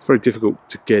very difficult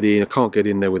to get in. I can't get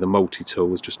in there with a multi-tool,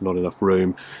 there's just not enough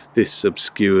room. This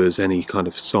obscures any kind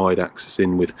of side access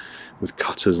in with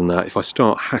cutters and that. If I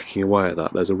start hacking away at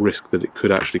that, there's a risk that it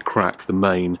could actually crack the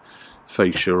main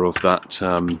fascia of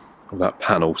that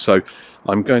panel. So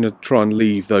I'm going to try and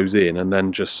leave those in and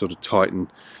then just sort of tighten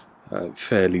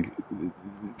fairly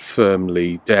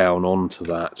firmly down onto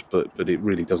that, but it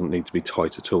really doesn't need to be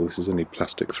tight at all. This is only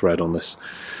plastic thread on this.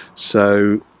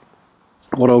 So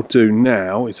what I'll do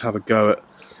now is have a go at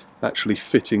actually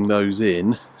fitting those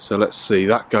in. So let's see,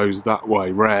 that goes that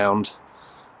way round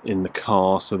in the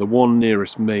car. So the one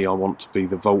nearest me I want to be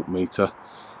the voltmeter,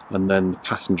 and then the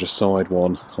passenger side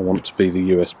one I want to be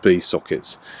the USB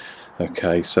sockets.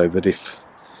 Okay, so that if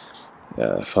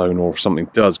a phone or something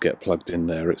does get plugged in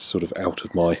there, it's sort of out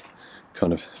of my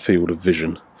kind of field of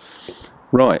vision.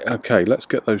 Right, okay, let's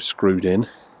get those screwed in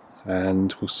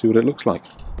and we'll see what it looks like.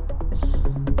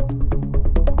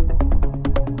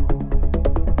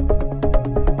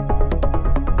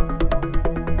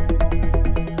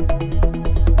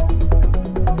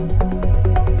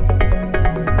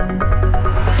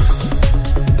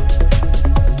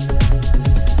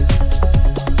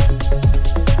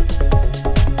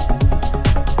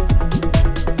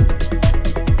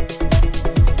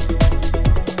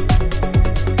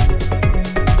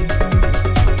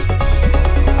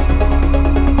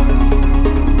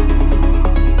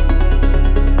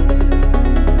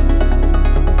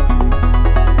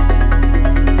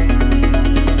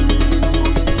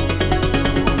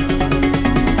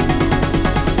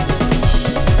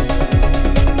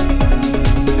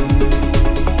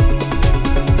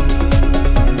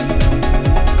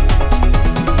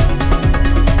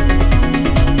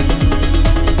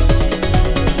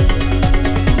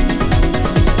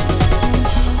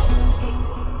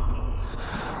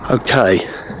 Okay,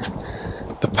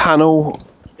 the panel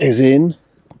is in,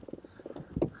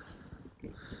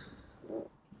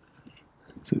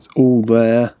 so it's all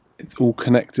there, it's all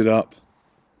connected up.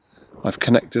 I've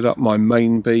connected up my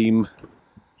main beam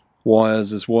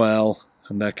wires as well,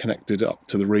 and they're connected up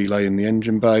to the relay in the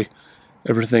engine bay.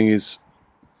 Everything is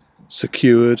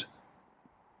secured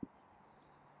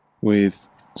with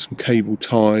some cable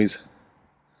ties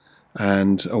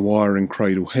and a wiring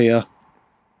cradle here.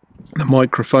 The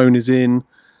microphone is in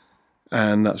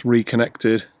and that's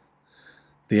reconnected.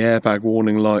 The airbag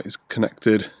warning light is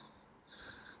connected.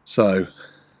 So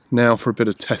now for a bit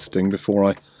of testing before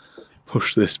I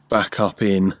push this back up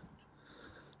in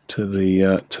to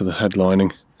the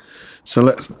headlining. So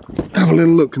let's have a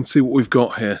little look and see what we've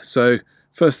got here. So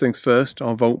first things first,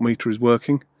 our voltmeter is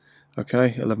working.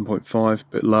 Okay, 11.5,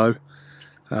 bit low.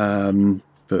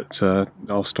 But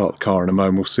I'll start the car in a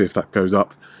moment, we'll see if that goes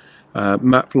up.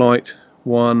 Map light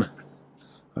 1,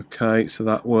 okay, so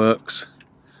that works.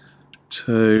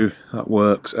 2, that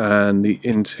works, and the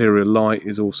interior light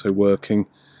is also working.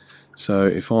 So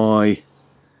if I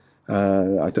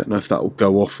don't know if that will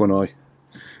go off when I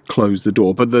close the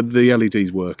door, but the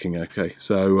LED's working, okay.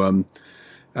 So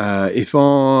if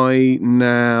I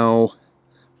now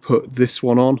put this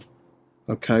one on,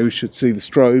 okay, we should see the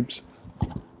strobes.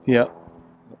 Yeah,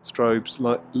 strobes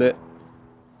light lit.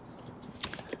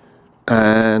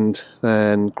 And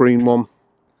then green one.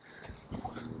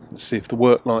 Let's see if the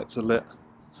work lights are lit.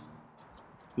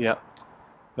 Yeah,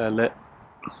 they're lit.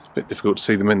 It's a bit difficult to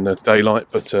see them in the daylight,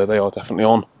 but they are definitely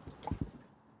on.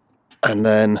 And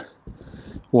then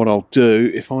what I'll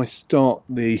do, if I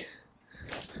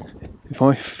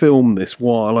film this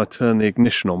while I turn the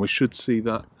ignition on, we should see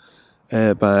that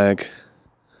airbag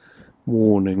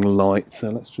warning light. So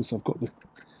let's put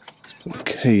the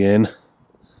key in.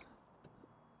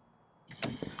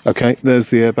 Okay, there's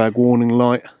the airbag warning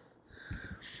light,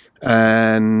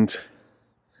 and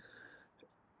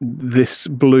this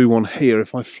blue one here,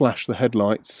 if I flash the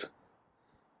headlights,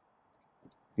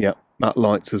 yeah, that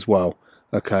lights as well.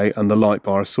 Okay, and the light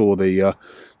bar, I saw the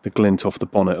glint off the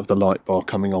bonnet of the light bar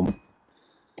coming on.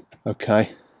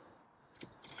 Okay,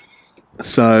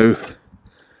 so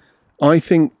I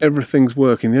think everything's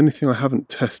working. The only thing I haven't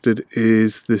tested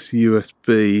is this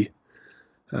USB.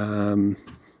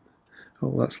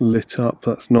 Oh, that's lit up,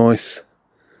 that's nice.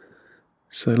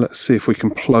 So let's see if we can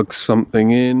plug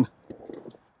something in.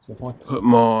 So if I put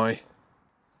my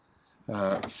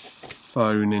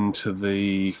phone into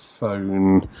the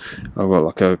phone, I've got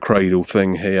like a cradle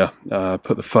thing here,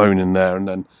 put the phone in there, and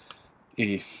then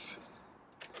if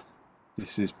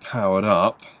this is powered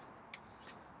up,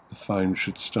 the phone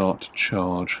should start to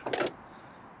charge.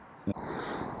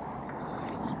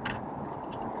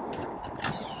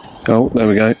 Oh, there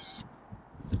we go.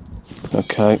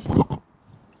 Okay,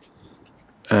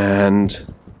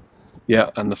 and yeah,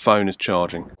 and the phone is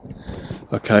charging.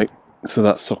 Okay, so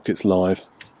that socket's live.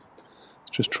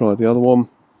 Let's just try the other one.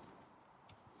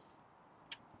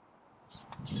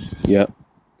 Yeah.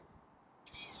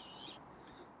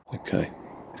 Okay.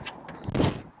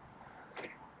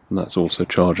 And that's also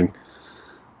charging.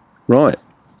 Right,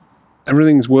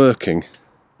 everything's working.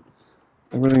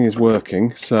 Everything is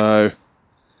working, so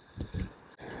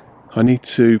I need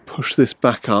to push this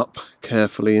back up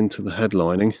carefully into the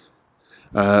headlining.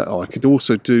 I could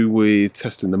also do with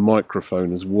testing the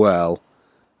microphone as well.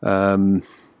 You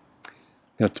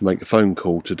have to make a phone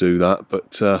call to do that,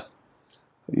 but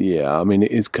yeah, I mean,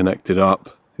 it is connected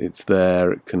up. It's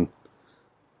there. It can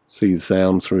see the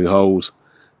sound through the holes.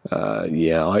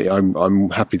 Yeah, I'm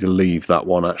happy to leave that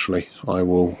one. Actually, I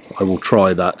will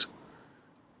try that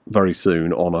very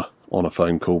soon on a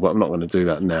phone call, but I'm not going to do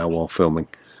that now while filming.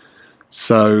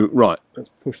 So right, let's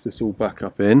push this all back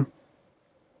up in.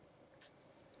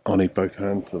 I'll need both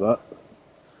hands for that,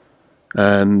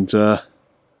 and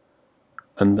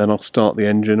then I'll start the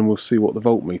engine and we'll see what the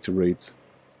voltmeter reads.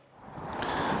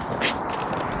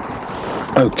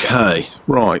 Okay,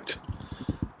 right,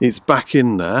 it's back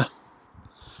in there.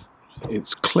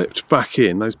 It's clipped back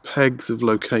in. Those pegs have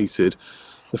located.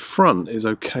 The front is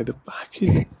okay. The back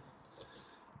is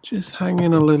just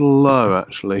hanging a little low,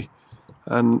 actually.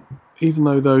 And even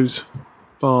though those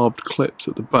barbed clips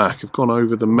at the back have gone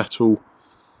over the metal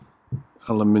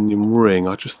aluminium ring,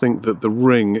 I just think that the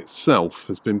ring itself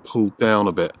has been pulled down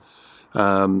a bit.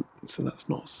 So that's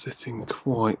not sitting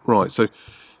quite right. So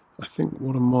I think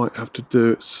what I might have to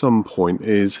do at some point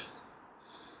is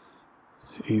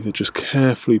either just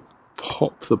carefully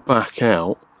pop the back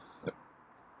out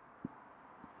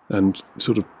and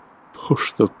sort of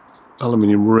push the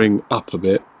aluminium ring up a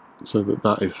bit so that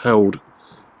that is held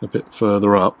a bit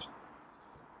further up.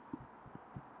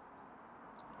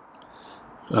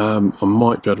 I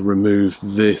might be able to remove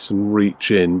this and reach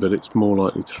in, but it's more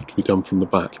likely to have to be done from the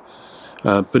back.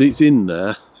 But it's in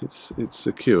there, it's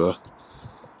secure,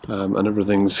 and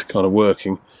everything's kind of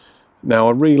working. Now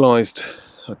I realised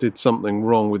I did something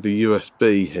wrong with the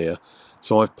USB here.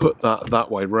 So I've put that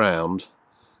way round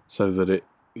so that it,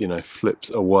 you know, flips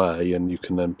away and you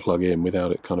can then plug in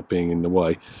without it kind of being in the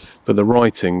way. But the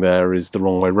writing there is the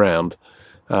wrong way round.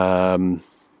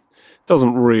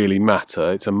 Doesn't really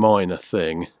matter, it's a minor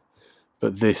thing,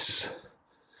 but this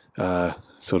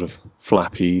sort of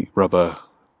flappy rubber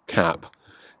cap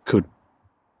could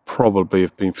probably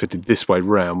have been fitted this way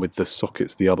round with the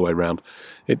sockets the other way round.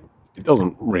 It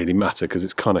doesn't really matter because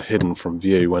it's kind of hidden from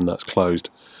view when that's closed,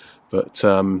 but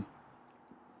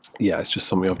yeah, it's just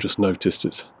something I've just noticed.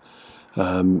 It's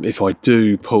if I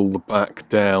do pull the back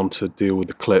down to deal with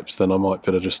the clips, then I might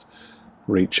better just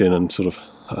reach in and sort of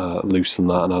loosen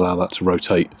that and allow that to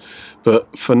rotate.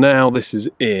 But for now, this is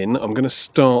in. I'm going to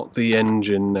start the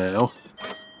engine now.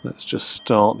 Let's just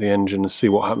start the engine and see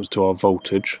what happens to our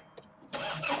voltage.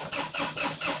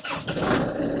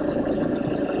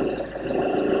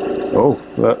 Oh,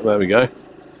 there we go.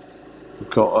 We've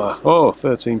got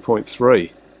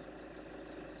 13.3.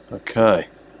 Okay,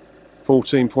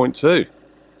 14.2.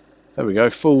 There we go.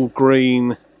 Full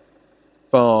green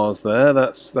bars there.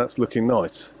 That's looking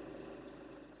nice.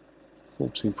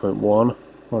 14.1.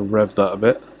 I'll rev that a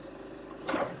bit.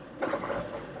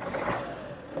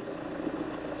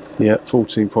 Yeah,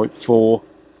 14.4.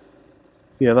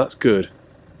 Yeah, that's good.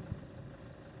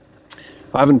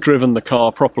 I haven't driven the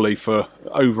car properly for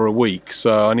over a week,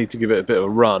 so I need to give it a bit of a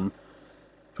run.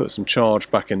 Put some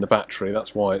charge back in the battery.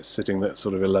 That's why it's sitting at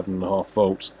sort of 11.5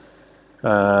 volts.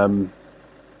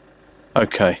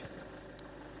 Okay.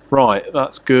 Right,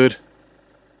 that's good.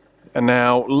 And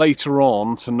now later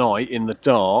on tonight in the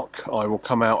dark, I will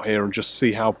come out here and just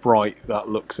see how bright that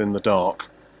looks in the dark.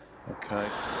 Okay.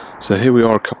 So here we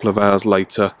are a couple of hours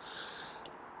later,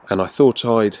 and I thought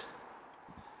I'd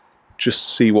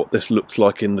just see what this looks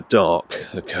like in the dark.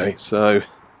 Okay, so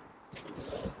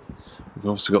we've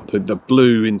obviously got the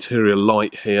blue interior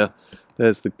light here.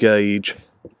 There's the gauge.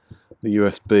 The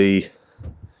USB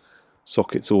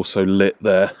socket's also lit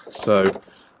there. So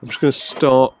I'm just going to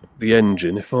start the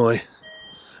engine. If I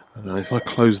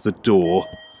close the door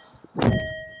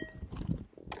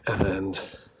and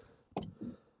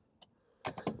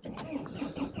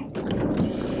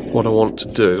what I want to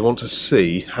do is I want to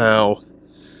see how,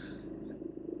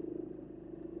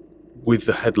 with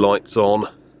the headlights on,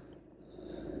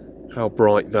 how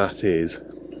bright that is.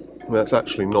 That's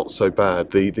actually not so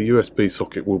bad. The USB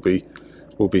socket will be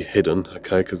hidden,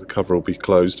 okay, because the cover will be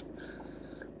closed.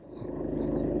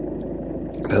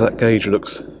 Now that gauge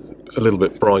looks a little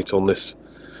bit bright on this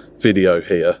video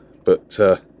here, but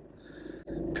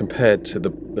compared to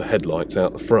the headlights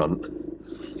out the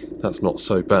front, that's not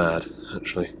so bad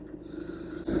actually.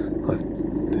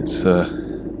 It's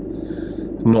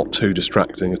not too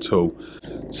distracting at all.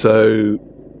 So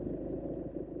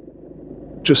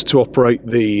just to operate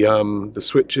the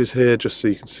switches here, just so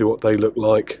you can see what they look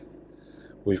like,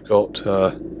 we've got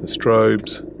the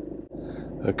strobes.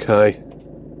 Okay,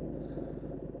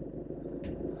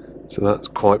 so that's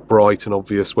quite bright and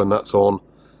obvious when that's on,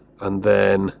 and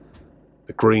then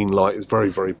the green light is very,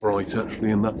 very bright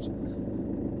actually, and that's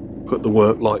put the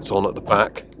work lights on at the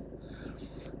back,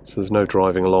 so there's no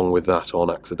driving along with that on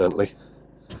accidentally.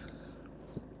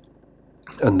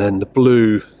 And then the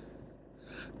blue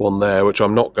one there, which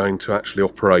I'm not going to actually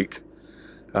operate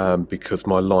because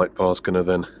my light bar is going to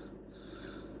then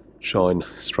shine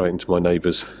straight into my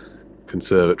neighbour's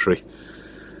conservatory.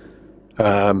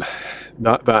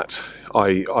 That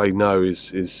I know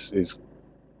is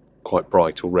quite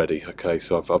bright already. Okay,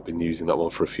 so I've been using that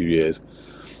one for a few years.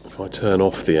 If I turn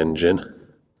off the engine,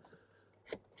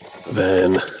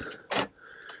 then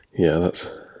yeah, that's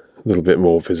a little bit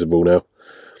more visible now,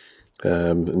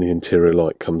 and the interior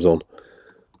light comes on.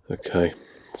 Okay,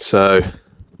 so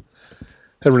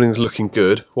everything's looking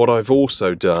good. What I've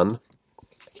also done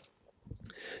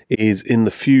is, in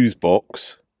the fuse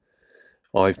box,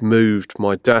 I've moved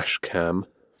my dash cam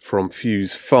from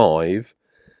fuse 5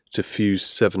 to fuse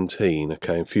 17.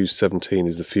 Okay, and fuse 17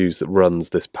 is the fuse that runs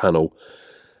this panel,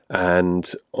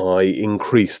 and I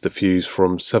increased the fuse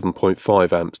from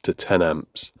 7.5 amps to 10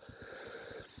 amps,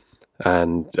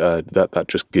 and that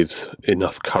just gives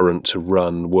enough current to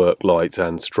run work lights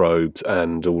and strobes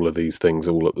and all of these things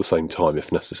all at the same time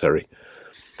if necessary.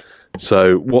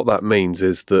 So what that means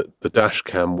is that the dash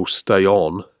cam will stay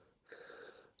on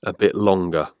a bit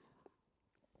longer,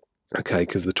 okay,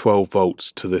 because the 12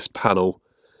 volts to this panel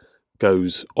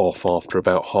goes off after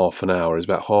about half an hour. It's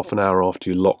about half an hour after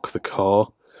you lock the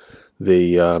car,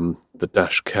 the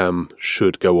dash cam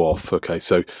should go off. Okay,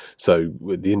 so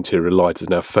the interior light is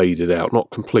now faded out, not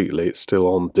completely, it's still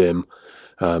on dim.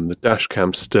 The dash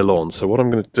cam's still on. So what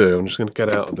I'm going to do, I'm just going to get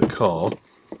out of the car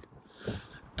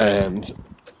and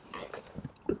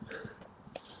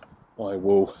I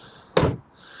will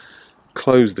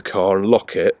close the car and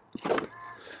lock it.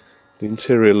 The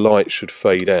interior light should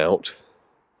fade out,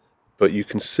 but you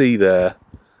can see there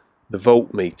the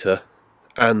voltmeter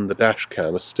and the dash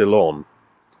cam are still on,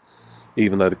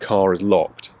 even though the car is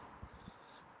locked.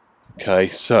 Okay,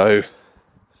 so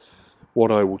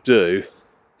what I will do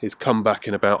is come back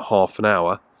in about half an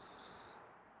hour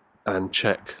and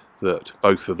check that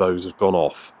both of those have gone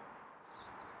off.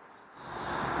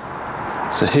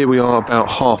 So here we are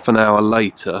about half an hour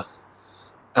later,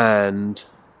 and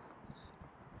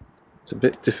it's a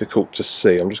bit difficult to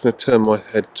see. I'm just going to turn my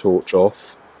head torch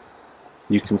off.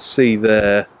 You can see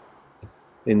there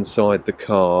inside the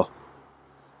car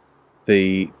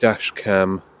the dash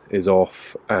cam is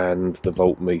off and the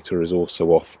voltmeter is also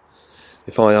off.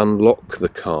 If I unlock the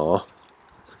car,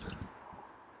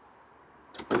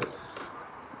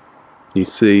 you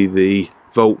see the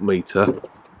voltmeter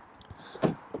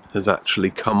has actually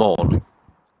come on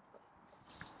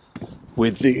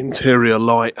with the interior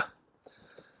light,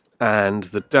 and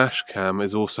the dash cam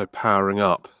is also powering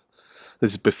up.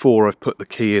 This is before I've put the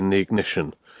key in the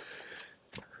ignition,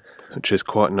 which is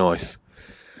quite nice.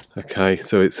 Okay,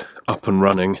 so it's up and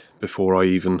running before I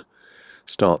even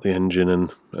start the engine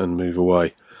and move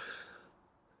away.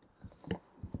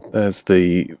 There's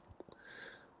the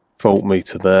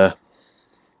voltmeter there,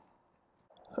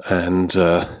 and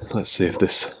let's see if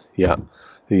this, yeah,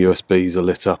 the USBs are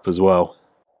lit up as well.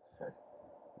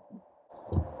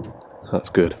 That's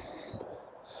good.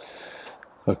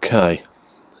 Okay,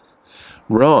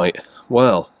 right,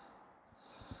 well,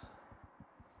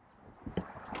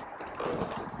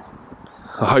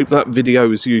 I hope that video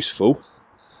was useful.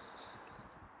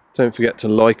 Don't forget to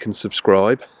like and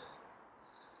subscribe.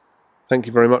 Thank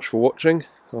you very much for watching.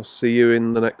 I'll see you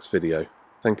in the next video.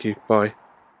 Thank you, bye.